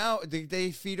Now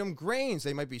they feed them grains.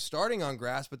 They might be starting on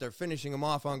grass, but they're finishing them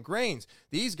off on grains.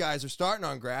 These guys are starting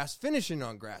on grass, finishing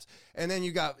on grass. And then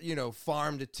you got,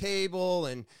 farm to table,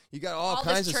 and you got all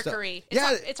kinds this of trickery.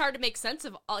 stuff. It's hard to make sense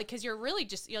of, because you're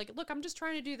like, look, I'm just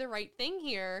trying to do the right thing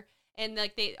here. And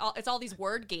like it's all these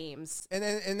word games. And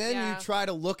then you try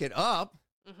to look it up.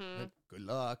 Mm-hmm. Good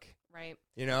luck. Right.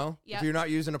 If you're not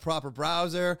using a proper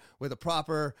browser with a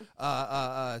proper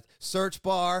search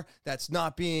bar that's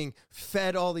not being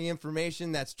fed all the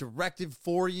information that's directed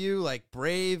for you, like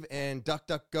Brave and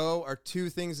DuckDuckGo are two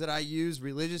things that I use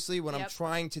religiously when I'm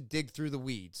trying to dig through the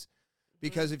weeds.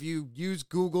 Because if you use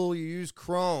Google, you use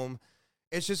Chrome,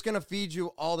 it's just going to feed you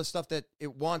all the stuff that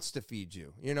it wants to feed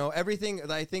you. Everything.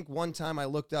 I think one time I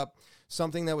looked up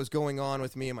something that was going on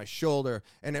with me in my shoulder,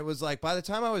 and it was like by the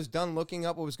time I was done looking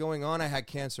up what was going on, I had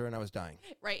cancer and I was dying.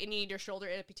 Right, and you need your shoulder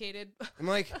amputated. I'm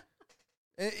like,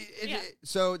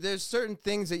 so there's certain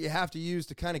things that you have to use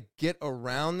to kind of get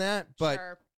around that. But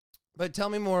Sure. But tell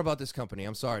me more about this company.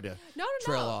 I'm sorry to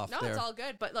trail off there. No, it's all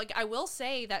good. But like I will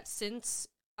say that since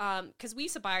because we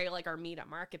used to buy like our meat at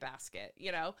Market Basket,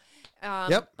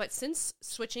 But since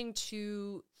switching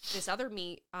to this other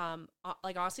meat,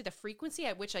 like honestly, the frequency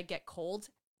at which I get cold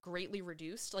greatly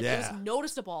reduced. Like it was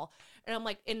noticeable, and I'm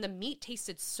like, and the meat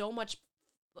tasted so much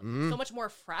more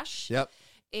fresh. Yep.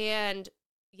 And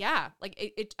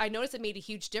like I noticed it made a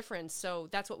huge difference. So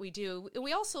that's what we do. And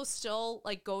we also still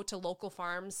like go to local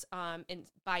farms and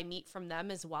buy meat from them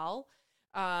as well.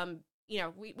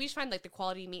 We just find like the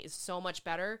quality of meat is so much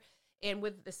better. And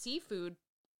with the seafood,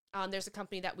 there's a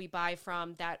company that we buy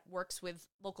from that works with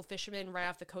local fishermen right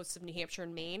off the coast of New Hampshire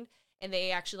and Maine. And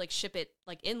they actually like ship it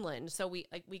like inland. So we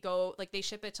go, like they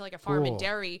ship it to like a farm in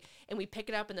Derry, and we pick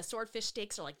it up, and the swordfish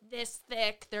steaks are like this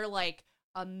thick. They're like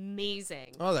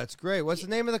amazing. Oh, that's great. What's the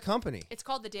name of the company? It's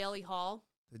called the Daily Haul.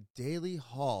 The Daily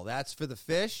Haul. That's for the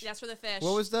fish? That's for the fish.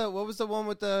 What was the one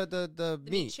with the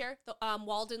meat? Share? The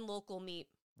Walden Local Meat.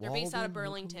 They're based out of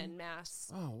Burlington,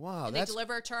 Mass. Oh, wow. And they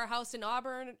deliver to our house in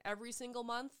Auburn every single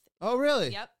month. Oh,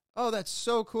 really? Yep. Oh, that's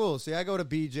so cool. See, I go to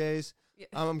BJ's. Yeah.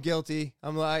 I'm guilty.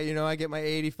 I'm like, I get my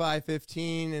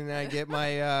 85-15 and I get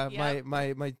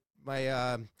my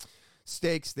my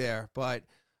steaks there. But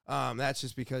that's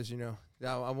just because,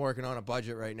 I'm working on a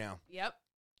budget right now. Yep.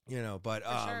 But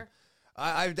For sure.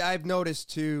 I've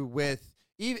noticed too with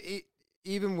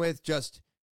even with just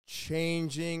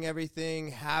changing everything,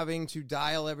 having to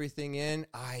dial everything in,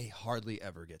 I hardly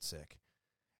ever get sick.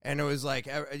 And it was like,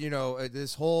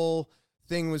 this whole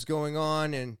thing was going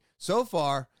on. And so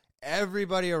far,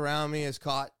 everybody around me has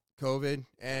caught COVID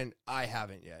and I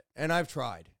haven't yet. And I've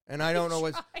tried. And I don't know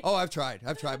what's... Oh, I've tried.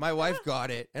 My wife got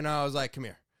it. And I was like, come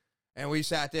here. And we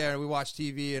sat there and we watched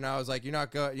TV, and I was like, you're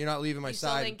not leaving my side.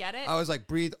 You still didn't get it? I was like,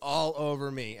 breathe all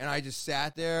over me. And I just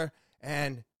sat there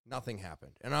and nothing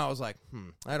happened. And I was like,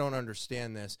 I don't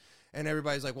understand this. And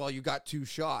everybody's like, well, you got 2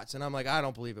 shots. And I'm like, I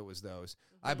don't believe it was those.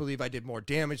 Mm-hmm. I believe I did more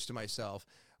damage to myself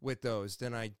with those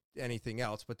than anything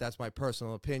else. But that's my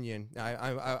personal opinion.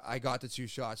 I got the 2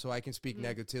 shots, so I can speak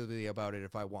negatively about it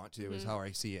if I want to, is how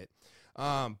I see it.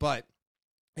 But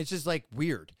it's just like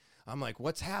weird. I'm like,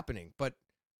 what's happening? But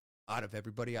out of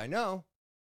everybody I know,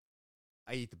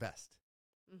 I eat the best.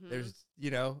 Mm-hmm. There's,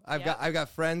 I've got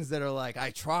friends that are like,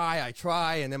 I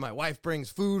try, and then my wife brings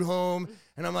food home,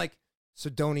 and I'm like, so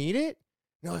don't eat it?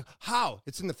 And they're like, how?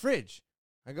 It's in the fridge.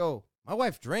 I go, my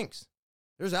wife drinks.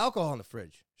 There's alcohol in the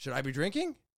fridge. Should I be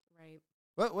drinking? Right.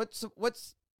 What's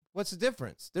the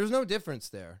difference? There's no difference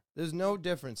there. There's no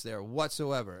difference there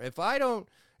whatsoever. If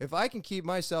I can keep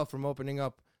myself from opening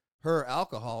up her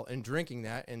alcohol and drinking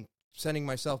that and sending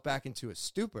myself back into a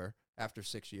stupor after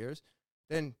 6 years,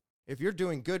 then if you're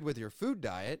doing good with your food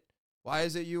diet, why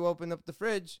is it you open up the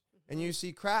fridge and you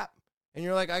see crap and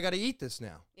you're like, I got to eat this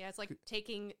now? Yeah, it's like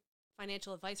taking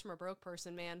financial advice from a broke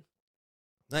person, man.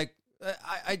 Like,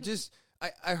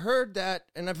 I heard that,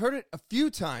 and I've heard it a few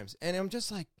times, and I'm just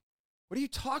like, what are you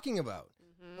talking about?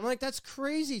 Mm-hmm. I'm like, that's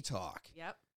crazy talk.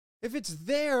 Yep. If it's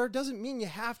there, doesn't mean you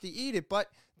have to eat it.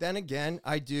 But then again,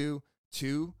 I do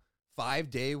 2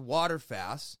 5-day water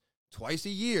fasts twice a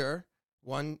year.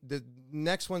 The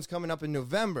next one's coming up in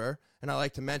November, and I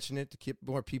like to mention it to keep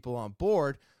more people on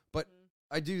board. But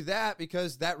I do that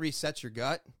because that resets your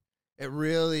gut. It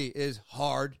really is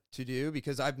hard to do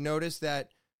because I've noticed that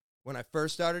when I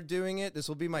first started doing it, this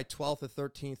will be my 12th or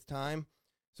 13th time.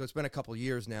 So it's been a couple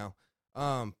years now.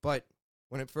 But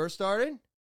when it first started,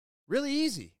 really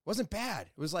easy. It wasn't bad.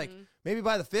 It was like maybe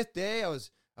by the 5th day, I was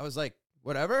like,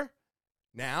 whatever.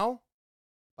 Now,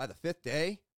 by the 5th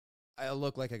day, I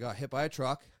look like I got hit by a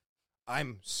truck.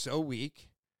 I'm so weak,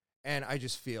 and I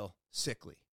just feel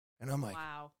sickly. And I'm like,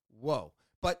 wow. Whoa.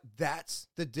 But that's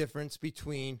the difference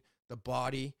between the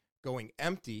body going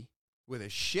empty with a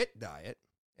shit diet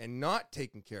and not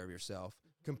taking care of yourself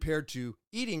compared to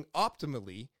eating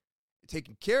optimally,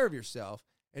 taking care of yourself,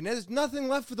 and there's nothing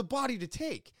left for the body to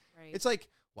take. Right. It's like,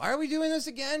 why are we doing this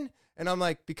again? And I'm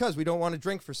like, because we don't want to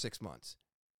drink for 6 months.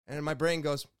 And my brain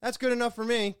goes, that's good enough for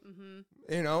me.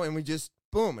 And we just,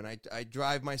 boom. And I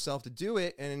drive myself to do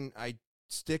it. And I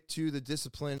stick to the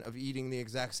discipline of eating the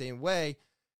exact same way.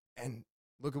 And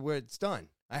look at where it's done.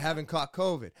 I haven't caught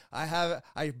COVID.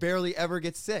 I barely ever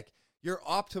get sick. You're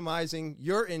optimizing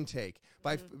your intake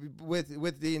by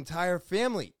with the entire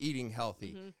family eating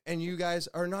healthy, and you guys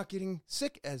are not getting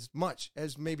sick as much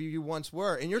as maybe you once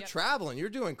were. And you're traveling, you're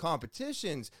doing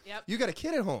competitions. You got a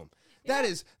kid at home. That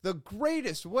is the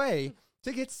greatest way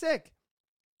to get sick.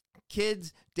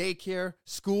 Kids, daycare,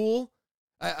 school.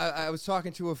 I was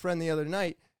talking to a friend the other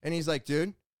night, and he's like,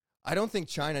 dude, I don't think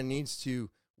China needs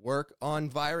to work on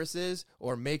viruses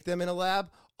or make them in a lab.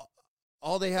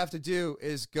 All they have to do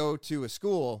is go to a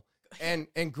school and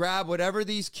grab whatever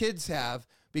these kids have,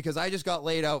 because I just got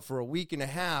laid out for a week and a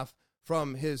half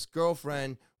from his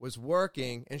girlfriend was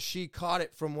working, and she caught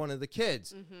it from one of the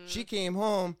kids. She came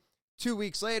home 2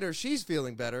 weeks later. She's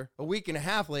feeling better. A week and a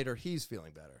half later, he's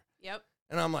feeling better.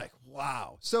 And I'm like,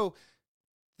 wow. So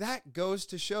that goes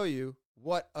to show you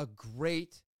what a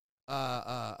great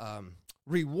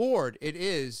reward it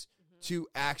is to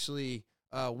actually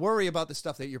worry about the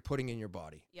stuff that you're putting in your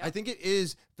body. I think it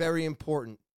is very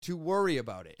important to worry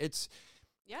about it. It's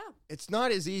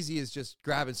not as easy as just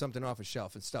grabbing something off a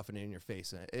shelf and stuffing it in your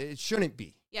face. It shouldn't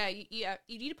be. You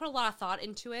need to put a lot of thought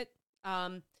into it.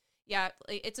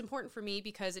 It's important for me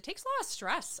because it takes a lot of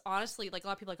stress, honestly. Like, a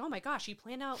lot of people are like, oh my gosh, you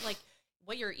plan out like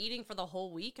what you're eating for the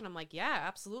whole week? And I'm like, yeah,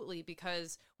 absolutely.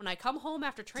 Because when I come home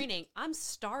after training, I'm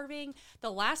starving. The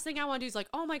last thing I want to do is like,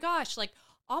 oh my gosh, like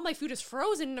all my food is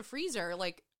frozen in the freezer.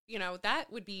 Like, that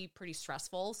would be pretty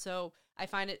stressful. So I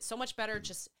find it so much better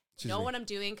just know what I'm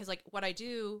doing. Because like what I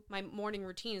do, my morning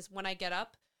routine is when I get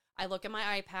up, I look at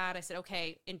my iPad. I said,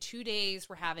 okay, in 2 days,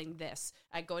 we're having this.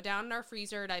 I go down in our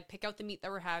freezer and I pick out the meat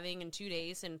that we're having in 2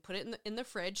 days and put it in the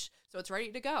fridge so it's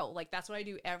ready to go. Like, that's what I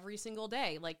do every single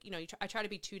day. Like, I try to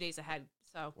be 2 days ahead.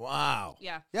 So wow.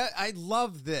 Yeah, I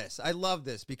love this. I love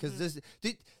this because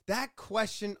that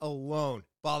question alone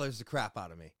bothers the crap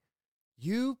out of me.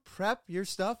 You prep your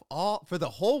stuff all for the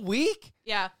whole week?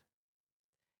 Yeah.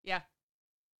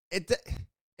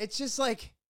 It's just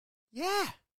like,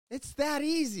 it's that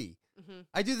easy.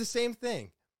 I do the same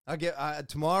thing. I get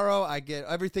tomorrow. I get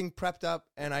everything prepped up,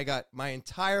 and I got my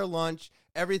entire lunch,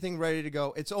 everything ready to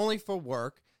go. It's only for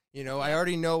work. I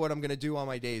already know what I'm going to do on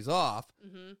my days off.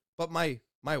 But my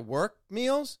work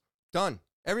meals done.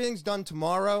 Everything's done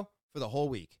tomorrow for the whole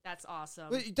week. That's awesome.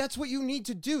 But that's what you need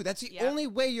to do. That's the only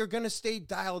way you're going to stay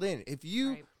dialed in. If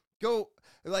you go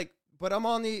but I'm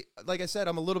like I said,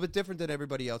 I'm a little bit different than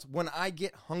everybody else. When I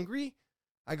get hungry,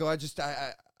 I go,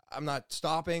 I'm not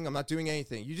stopping. I'm not doing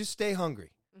anything. You just stay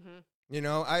hungry.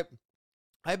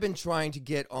 I've been trying to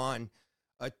get on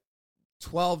a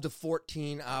 12 to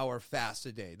 14 hour fast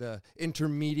a day, the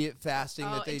intermediate fasting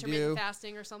that they do. Intermittent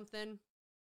fasting or something.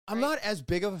 I'm not as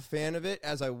big of a fan of it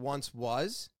as I once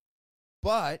was,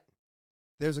 but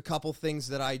there's a couple things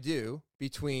that I do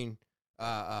between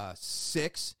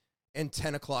 6 and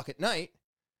 10 o'clock at night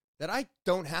that I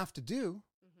don't have to do.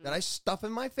 That I stuff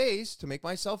in my face to make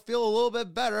myself feel a little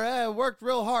bit better. I worked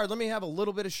real hard. Let me have a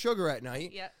little bit of sugar at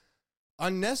night.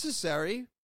 Unnecessary,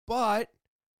 but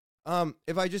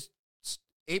if I just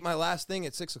ate my last thing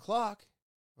at 6 o'clock,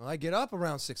 well, I get up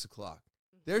around 6 o'clock.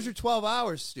 There's your 12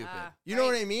 hours, stupid. You know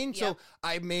what I mean? So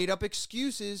I made up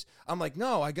excuses. I'm like,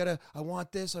 no, I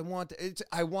want this. I want.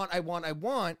 I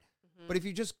want. But if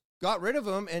you just got rid of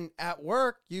them and at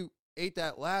work, you ate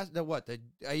that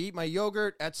I eat my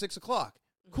yogurt at 6 o'clock.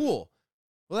 Cool.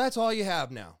 Well, that's all you have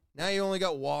now. Now you only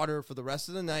got water for the rest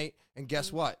of the night. And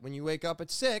guess what? When you wake up at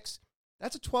 6,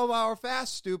 that's a 12-hour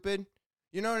fast, stupid.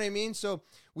 You know what I mean? So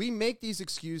we make these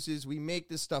excuses. We make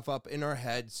this stuff up in our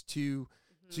heads to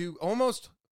almost,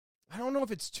 I don't know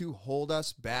if it's to hold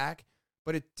us back,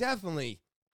 but it definitely,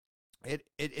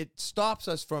 it stops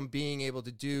us from being able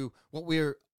to do what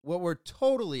we're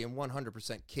totally and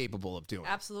 100% capable of doing.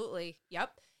 Absolutely.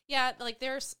 Yep. Yeah, like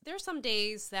there's some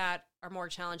days that are more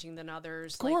challenging than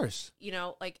others. Of course.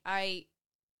 Like, I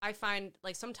find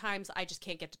like sometimes I just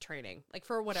can't get to training, like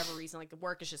for whatever reason, like the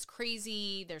work is just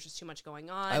crazy. There's just too much going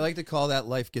on. I like to call that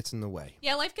life gets in the way.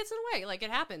 Yeah, life gets in the way. Like,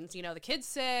 it happens, the kids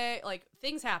say, like,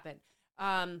 things happen.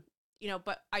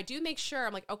 But I do make sure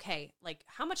I'm like, okay, like,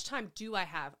 how much time do I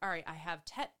have? All right, I have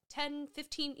 10,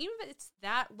 15, even if it's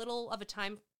that little of a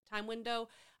time time window.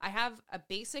 I have a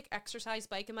basic exercise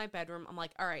bike in my bedroom. I'm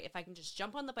like, all right, if I can just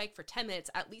jump on the bike for 10 minutes,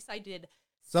 at least I did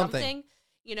something,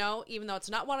 you know, even though it's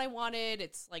not what I wanted.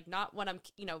 It's like not what I'm,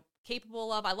 you know,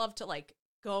 capable of. I love to like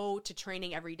go to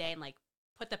training every day and like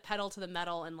put the pedal to the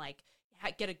metal and like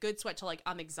get a good sweat till like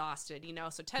I'm exhausted, you know?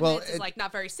 So 10 minutes is like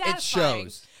not very satisfying,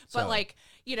 it shows, but like,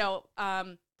 you know,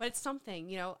 but it's something,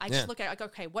 you know, I just look at like,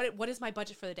 okay, what is my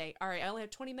budget for the day? All right, I only have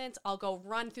 20 minutes. I'll go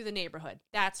run through the neighborhood.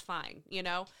 That's fine, you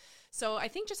know? So I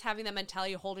think just having that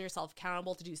mentality of holding yourself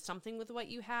accountable to do something with what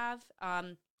you have,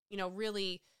 you know,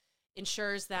 really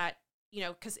ensures that, you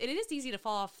know, because it is easy to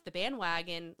fall off the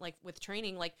bandwagon, like with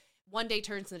training, like one day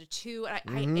turns into two.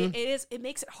 And it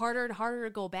makes it harder and harder to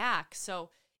go back.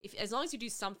 So as long as you do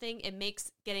something, it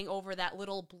makes getting over that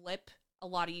little blip a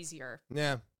lot easier.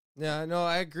 Yeah. Yeah, no,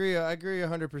 I agree. I agree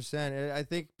 100%. I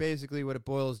think basically what it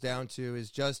boils down to is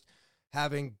just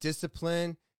having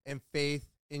discipline and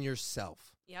faith in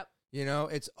yourself. Yep. You know,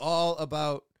 it's all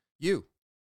about you.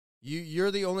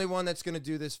 You're the only one that's going to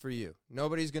do this for you.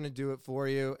 Nobody's going to do it for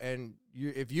you. And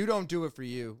if you don't do it for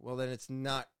you, well, then it's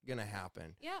not going to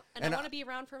happen. Yeah. And I want to be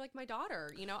around for like my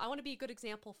daughter. You know, I want to be a good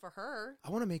example for her.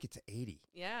 I want to make it to 80.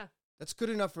 Yeah. That's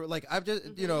good enough for, like, I've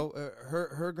just, you know,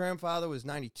 her grandfather was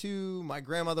 92. My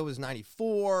grandmother was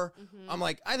 94. I'm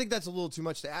like, I think that's a little too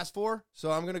much to ask for.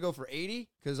 So I'm going to go for 80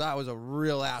 because I was a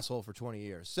real asshole for 20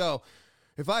 years. So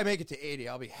if I make it to 80,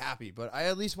 I'll be happy. But I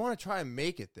at least want to try and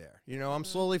make it there. You know, I'm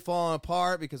slowly falling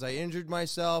apart because I injured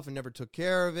myself and never took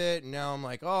care of it. And now I'm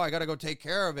like, oh, I got to go take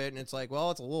care of it. And it's like,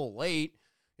 well, it's a little late.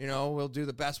 You know, we'll do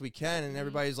the best we can. And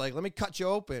everybody's like, let me cut you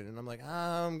open. And I'm like,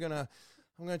 I'm going to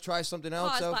try something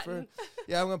else pause out button.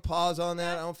 I'm going to pause on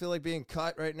that. I don't feel like being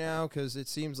cut right now because it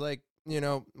seems like, you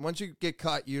know, once you get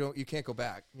cut, you can't go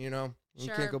back, you know? You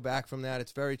can't go back from that.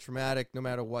 It's very traumatic no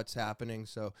matter what's happening.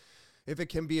 So if it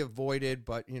can be avoided,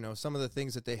 but, you know, some of the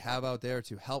things that they have out there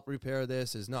to help repair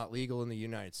this is not legal in the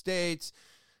United States.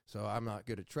 So I'm not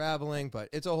good at traveling, but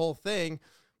it's a whole thing.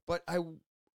 But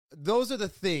those are the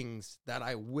things that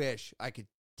I wish I could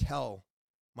tell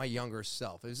my younger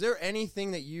self. Is there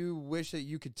anything that you wish that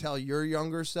you could tell your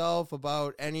younger self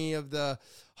about any of the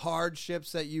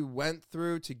hardships that you went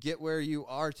through to get where you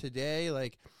are today?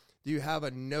 Like, do you have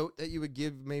a note that you would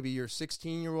give maybe your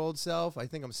 16-year-old self? I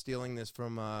think I'm stealing this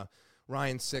from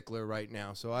Ryan Sickler right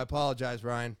now, so I apologize,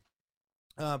 Ryan.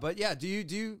 But yeah, do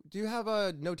you have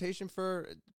a notation for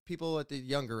people at the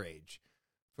younger age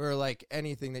for like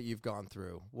anything that you've gone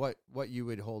through? What you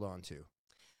would hold on to?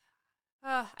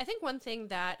 I think one thing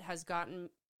that has gotten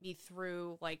me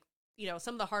through, like, you know,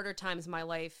 some of the harder times in my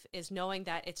life is knowing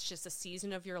that it's just a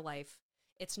season of your life.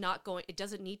 It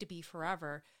doesn't need to be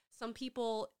forever. Some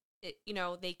people, you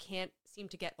know, they can't seem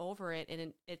to get over it,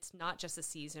 and it's not just a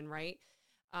season, right?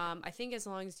 I think as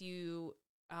long as you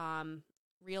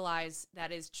realize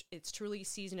that it's truly a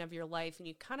season of your life, and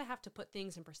you kind of have to put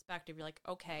things in perspective. You're like,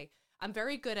 okay, I'm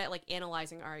very good at like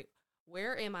analyzing, all right,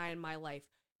 where am I in my life?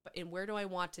 And where do I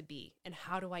want to be? And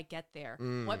how do I get there?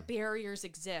 What barriers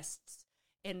exist?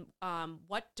 And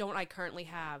what don't I currently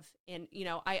have? And, you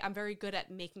know, I'm very good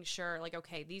at making sure, like,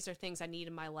 okay, these are things I need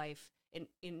in my life.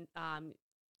 And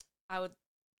I would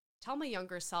tell my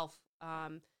younger self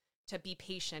to be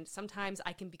patient. Sometimes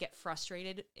I can get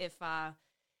frustrated if I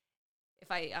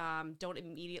don't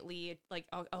immediately, like,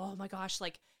 oh my gosh,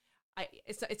 like,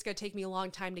 it's going to take me a long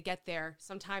time to get there.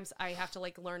 Sometimes I have to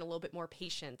like learn a little bit more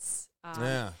patience.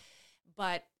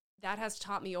 But that has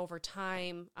taught me over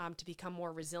time to become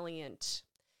more resilient.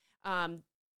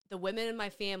 The women in my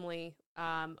family,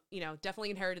 you know,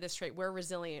 definitely inherited this trait. We're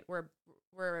resilient. We're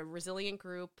a resilient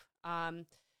group.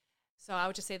 So I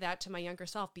would just say that to my younger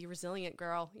self: be resilient,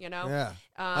 girl. You know. Yeah,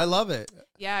 I love it.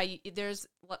 Yeah,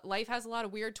 life has a lot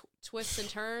of weird twists and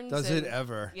turns. Does it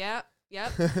ever? Yeah.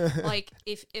 Yep. Like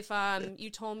if you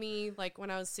told me like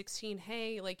when I was 16,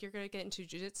 hey, like you're going to get into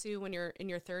jiu-jitsu when you're in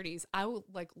your 30s, I would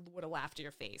have laughed in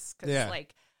your face. Cause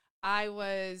like I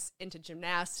was into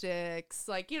gymnastics.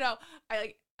 Like, you know,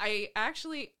 I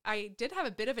did have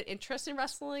a bit of an interest in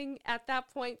wrestling at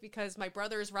that point because my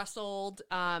brothers wrestled,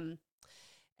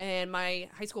 and my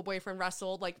high school boyfriend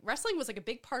wrestled. Like wrestling was like a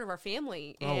big part of our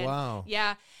family. And, oh, wow.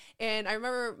 Yeah. And I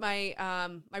remember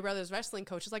my brother's wrestling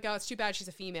coach was like, oh, it's too bad she's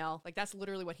a female. Like that's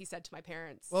literally what he said to my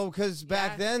parents. Well, because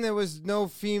back then there was no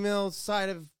female side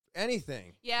of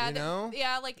anything. Yeah. You know?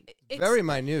 Yeah. Like it's very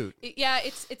minute.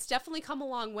 It's definitely come a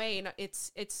long way, and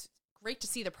it's great to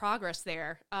see the progress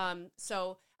there.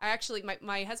 So I actually,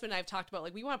 my husband and I have talked about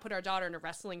like, we want to put our daughter into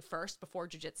wrestling first before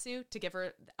jiu-jitsu to give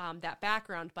her that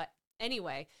background. But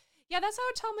anyway, yeah, that's how I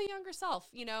would tell my younger self,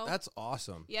 you know. That's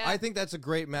awesome. Yeah. I think that's a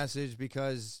great message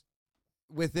because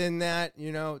within that,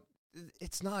 you know,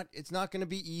 it's not going to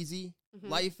be easy. Mhm.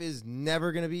 Life is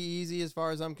never going to be easy as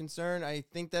far as I'm concerned. I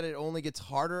think that it only gets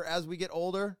harder as we get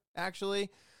older, actually,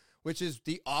 which is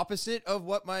the opposite of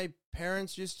what my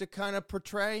parents used to kind of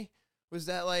portray. Was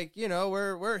that like, you know,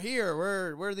 we're here,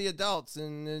 we're the adults,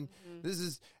 and this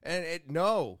is, and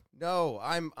no,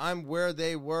 I'm where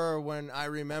they were when I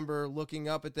remember looking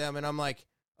up at them, and I'm like,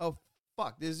 oh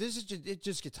fuck, this is just, it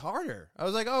just gets harder. I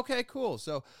was like, okay, cool.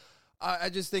 So I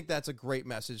just think that's a great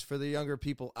message for the younger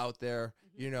people out there.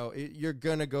 You know, you're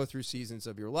gonna go through seasons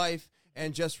of your life,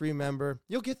 and just remember,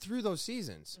 you'll get through those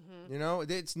seasons. You know,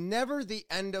 it's never the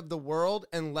end of the world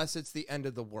unless it's the end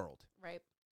of the world.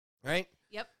 Right.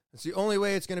 Yep. It's the only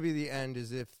way it's going to be the end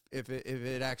is if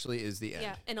it actually is the end.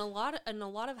 Yeah, and a lot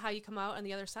of how you come out on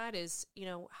the other side is, you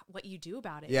know, what you do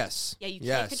about it. Yes. Yeah, you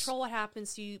can't control what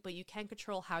happens to you, but you can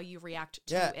control how you react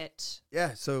to it.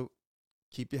 Yeah. So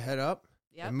keep your head up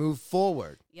Yep. and move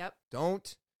forward. Yep.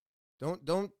 Don't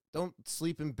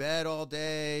sleep in bed all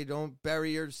day. Don't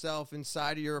bury yourself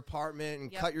inside of your apartment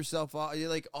and cut yourself off.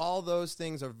 Like, all those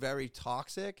things are very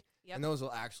toxic. Yep. And those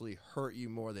will actually hurt you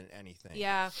more than anything.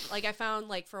 Yeah. Like, I found,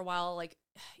 like, for a while, like,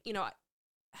 you know,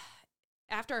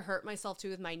 after I hurt myself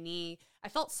too with my knee, I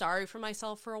felt sorry for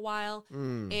myself for a while.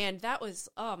 And that was,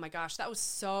 oh my gosh, that was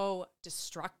so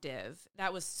destructive.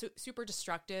 That was super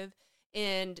destructive.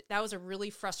 And that was a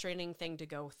really frustrating thing to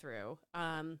go through.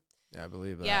 Yeah, I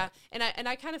believe that. Yeah. And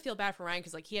I kind of feel bad for Ryan,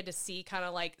 because, like, he had to see kind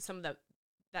of like some of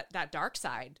that dark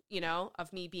side, you know,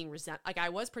 of me being like, I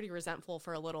was pretty resentful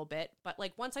for a little bit, but,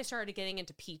 like, once I started getting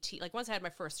into PT, like, once I had my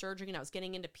first surgery and I was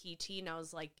getting into PT, and I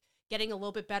was, like, getting a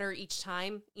little bit better each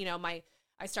time, you know,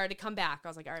 I started to come back. I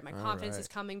was like, all right, my confidence is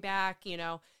coming back, you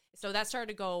know, so that started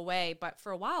to go away. But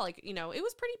for a while, like, you know, it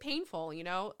was pretty painful, you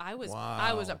know, I was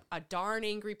a darn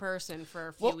angry person for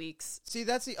a few weeks. See,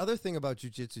 that's the other thing about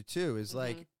jiu-jitsu too, is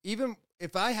like, even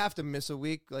if I have to miss a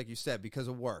week, like you said, because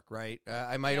of work, right?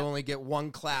 I might only get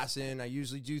one class in. I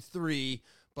usually do 3,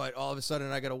 but all of a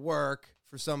sudden I got to work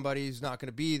for somebody who's not going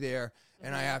to be there,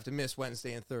 and I have to miss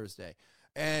Wednesday and Thursday.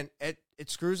 And it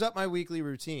screws up my weekly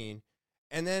routine.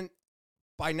 And then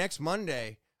by next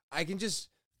Monday, I can just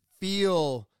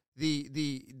feel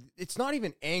it's not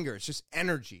even anger, it's just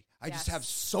energy. I just have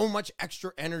so much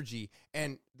extra energy.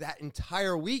 And that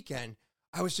entire weekend,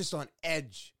 I was just on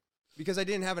edge because I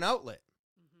didn't have an outlet.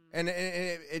 And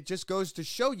it just goes to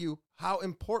show you how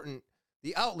important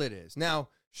the outlet is. Now,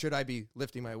 should I be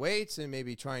lifting my weights and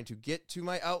maybe trying to get to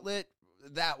my outlet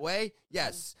that way?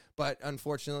 Yes. But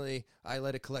unfortunately, I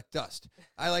let it collect dust.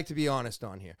 I like to be honest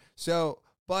on here. So,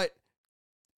 but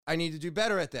I need to do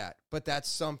better at that. But that's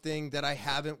something that I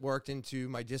haven't worked into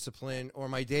my discipline or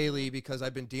my daily, because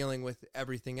I've been dealing with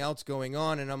everything else going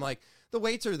on. And I'm like, the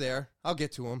weights are there. I'll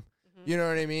get to them. You know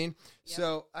what I mean? Yep.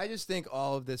 So I just think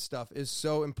all of this stuff is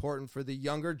so important for the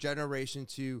younger generation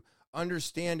to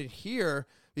understand and hear,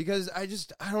 because I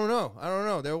don't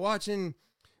know. They're watching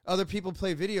other people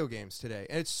play video games today.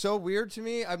 And it's so weird to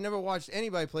me. I've never watched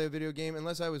anybody play a video game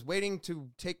unless I was waiting to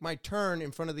take my turn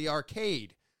in front of the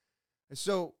arcade.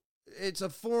 So it's a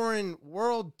foreign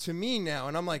world to me now.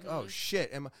 And I'm like, oh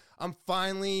shit. I'm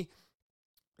finally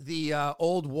the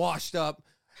old washed up,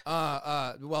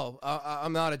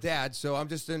 I'm not a dad, so I'm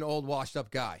just an old washed up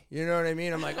guy. You know what I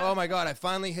mean? I'm like, oh my God, I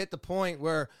finally hit the point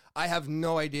where I have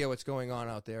no idea what's going on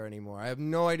out there anymore. I have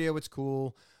no idea what's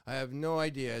cool. I have no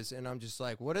ideas. And I'm just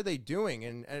like, what are they doing?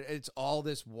 And it's all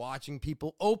this watching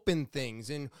people open things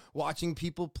and watching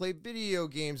people play video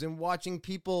games and watching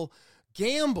people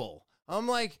gamble. I'm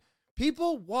like,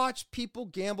 people watch people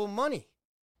gamble money.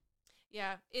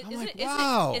 Yeah. Isn't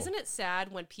it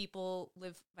sad when people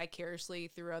live vicariously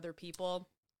through other people?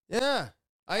 Yeah.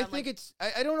 I think it's,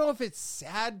 I don't know if it's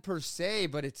sad per se,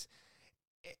 but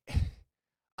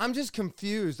I'm just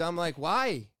confused. I'm like,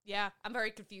 why? Yeah, I'm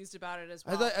very confused about it as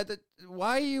well.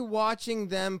 Why are you watching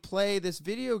them play this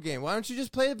video game? Why don't you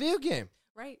just play a video game?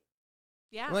 Right.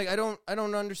 Yeah. Like, I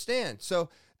don't understand. So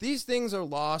these things are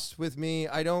lost with me.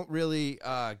 I don't really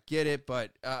get it,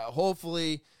 but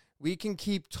hopefully we can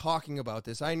keep talking about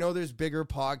this. I know there's bigger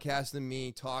podcasts than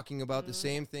me talking about the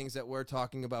same things that we're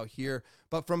talking about here,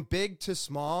 but from big to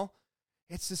small,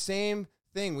 it's the same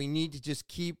thing. We need to just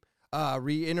keep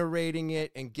reiterating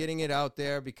it and getting it out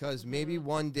there, because maybe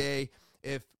one day,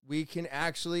 if we can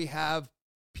actually have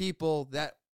people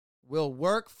that will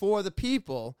work for the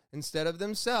people instead of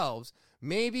themselves,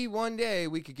 maybe one day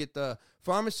we could get the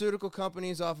pharmaceutical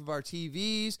companies off of our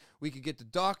TVs. We could get the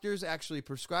doctors actually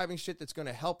prescribing shit that's going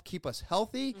to help keep us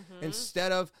healthy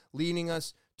instead of leading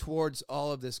us towards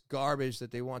all of this garbage that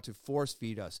they want to force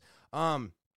feed us.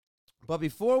 But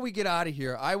before we get out of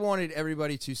here, I wanted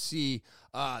everybody to see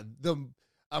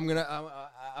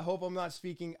I hope I'm not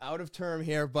speaking out of term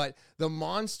here, but the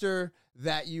monster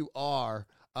that you are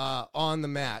on the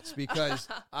mats, because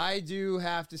I do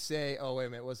have to say, oh, wait a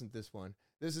minute, it wasn't this one.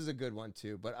 This is a good one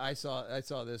too, but I saw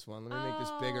this one. Let me make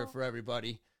this bigger for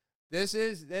everybody. This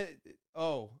is,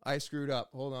 I screwed up.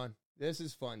 Hold on. This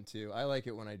is fun too. I like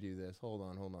it when I do this. Hold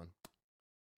on.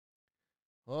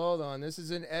 This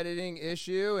is an editing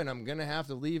issue, and I'm going to have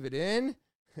to leave it in.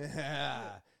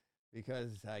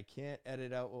 Because I can't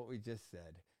edit out what we just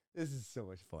said. This is so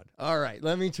much fun. All right,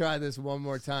 let me try this one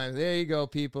more time. There you go,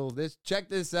 people. Check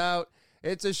this out.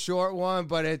 It's a short one,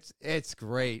 but it's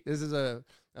great. This is a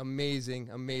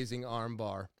amazing arm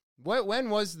bar. When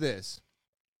was this?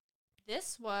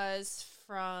 This was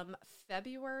from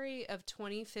February of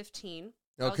 2015.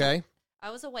 Okay. I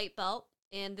was a white belt,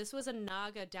 and this was a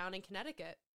Naga down in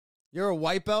Connecticut. You're a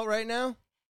white belt right now?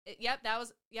 That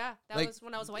was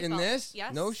when I was a white belt. In this?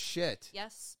 Yes. No shit.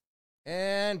 Yes.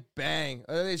 And bang.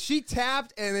 She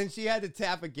tapped, and then she had to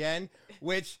tap again,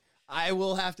 which I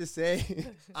will have to say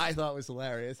I thought was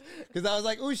hilarious. Because I was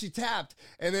like, ooh, she tapped.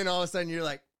 And then all of a sudden you're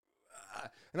like,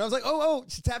 and I was like, oh,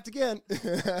 she tapped again.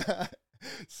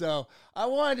 So I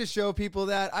wanted to show people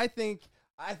that. I think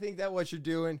that what you're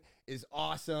doing is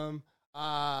awesome.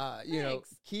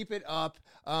 Keep it up.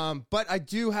 But I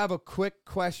do have a quick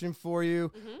question for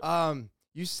you. Mm-hmm.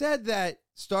 You said that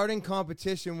starting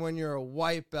competition when you're a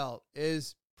white belt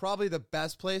is probably the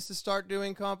best place to start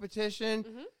doing competition.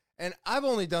 Mm-hmm. And I've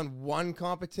only done one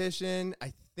competition.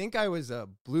 I think I was a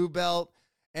blue belt,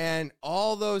 and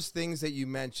all those things that you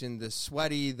mentioned, the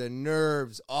sweaty, the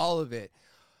nerves, all of it.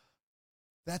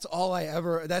 That's all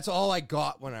I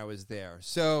got when I was there.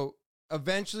 So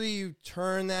eventually you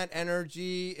turn that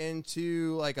energy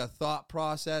into like a thought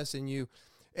process, and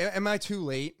am I too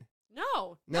late?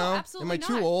 No, absolutely not.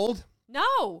 Am I too old?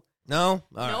 No. All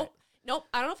right. Nope.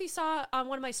 I don't know if you saw on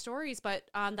one of my stories, but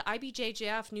the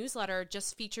IBJJF newsletter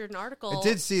just featured an article. I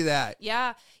did see that.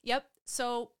 Yeah. Yep.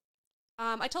 So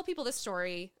I tell people this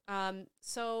story.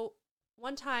 So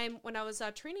one time when I was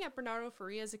training at Bernardo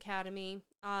Faria's academy,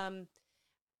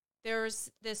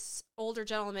 there's this older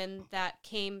gentleman that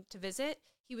came to visit.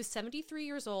 He was 73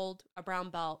 years old, a brown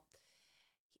belt.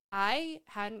 I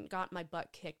hadn't got my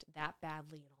butt kicked that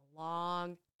badly in a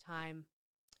long time.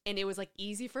 And it was like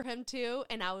easy for him too.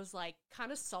 And I was like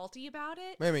kind of salty about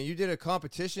it. Wait a minute, you did a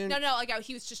competition? No, like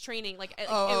he was just training. Like it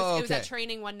was at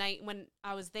training one night when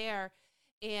I was there.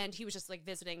 And he was just like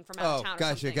visiting from out of town.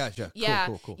 Gotcha. Yeah.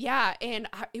 Cool. Yeah. And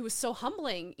it was so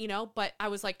humbling, but I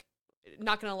was like,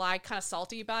 not going to lie, kind of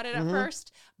salty about it at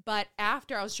first. But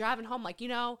after I was driving home, like,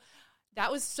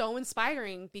 that was so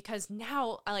inspiring, because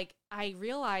now I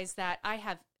realize that I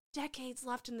have decades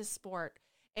left in this sport,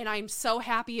 and I'm so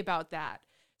happy about that.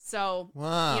 So,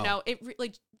 wow.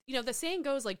 The saying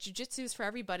goes like jiu-jitsu is for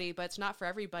everybody, but it's not for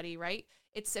everybody, right?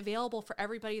 It's available for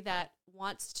everybody that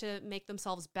wants to make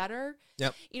themselves better.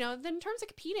 Yep. Then in terms of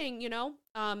competing,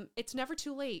 it's never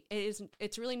too late.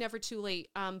 It's really never too late.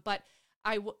 But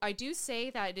I do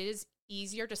say that it is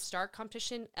easier to start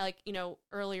competition,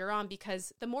 earlier on,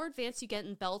 because the more advanced you get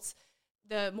in belts,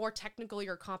 the more technical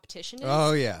your competition is.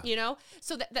 Oh yeah.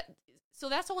 So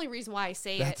that's the only reason why I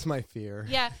say That's my fear.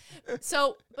 Yeah.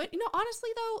 So, but honestly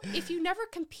though, if you never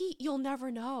compete, you'll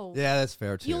never know. Yeah, that's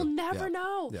fair too. You'll never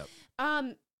know. Yep.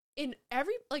 In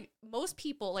most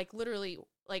people, literally,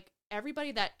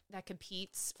 everybody that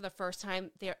competes for the first time,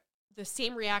 the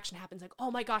same reaction happens, like, oh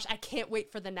my gosh, I can't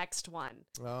wait for the next one.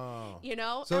 Oh.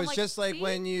 So it's just like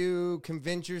when you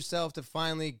convince yourself to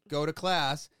finally go to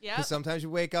class, because sometimes you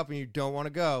wake up and you don't want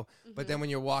to go, but then when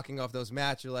you're walking off those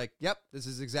mats, you're like, yep, this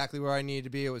is exactly where I needed to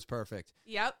be. It was perfect.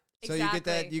 Yep. So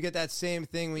exactly. you get that same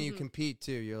thing when you compete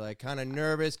too. You're like kind of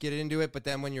nervous, get into it, but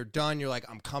then when you're done, you're like,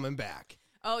 I'm coming back.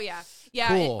 Oh yeah. Yeah.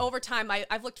 Cool. Over time,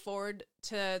 I've looked forward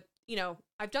to,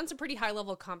 I've done some pretty high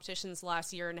level competitions the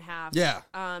last year and a half. Yeah.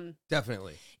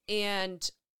 Definitely. And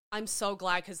I'm so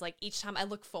glad, because each time I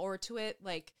look forward to it,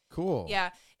 cool. Yeah.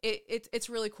 It's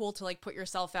really cool to put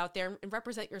yourself out there and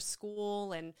represent your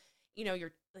school, and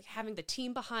you're having the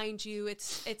team behind you.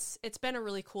 It's been a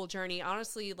really cool journey.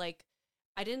 Honestly,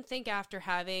 I didn't think after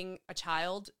having a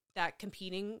child that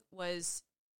competing was,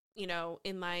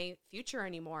 in my future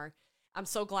anymore. I'm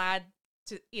so glad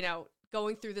to,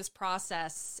 going through this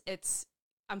process.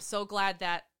 I'm so glad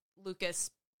that Lucas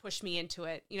pushed me into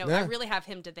it. I really have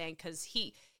him to thank, because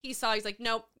he saw, he's like,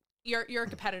 nope, you're a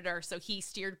competitor. So he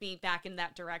steered me back in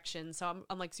that direction. So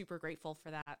I'm super grateful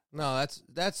for that. No,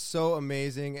 that's so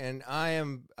amazing. And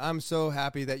I'm so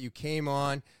happy that you came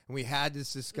on and we had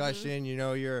this discussion.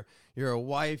 You're a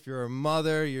wife, you're a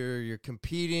mother, you're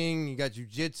competing, you got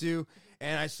jiu-jitsu.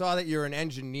 And I saw that you're an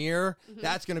engineer. Mm-hmm.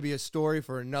 That's going to be a story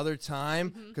for another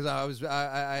time because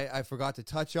I forgot to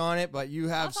touch on it. But you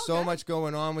have That's so okay. much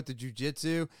going on with the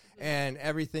jiu-jitsu and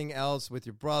everything else with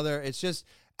your brother. It's just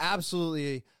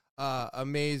absolutely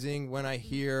amazing when I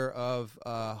hear of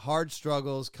hard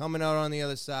struggles coming out on the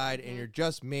other side, and you're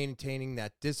just maintaining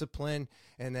that discipline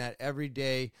and that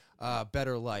everyday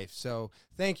better life. So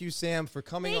thank you, Sam, for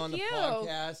coming on the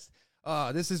podcast.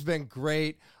 This has been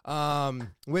great.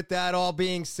 With that all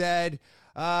being said,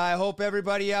 I hope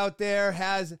everybody out there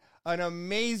has an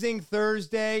amazing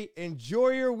Thursday. Enjoy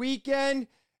your weekend,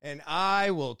 and I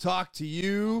will talk to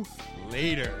you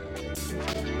later.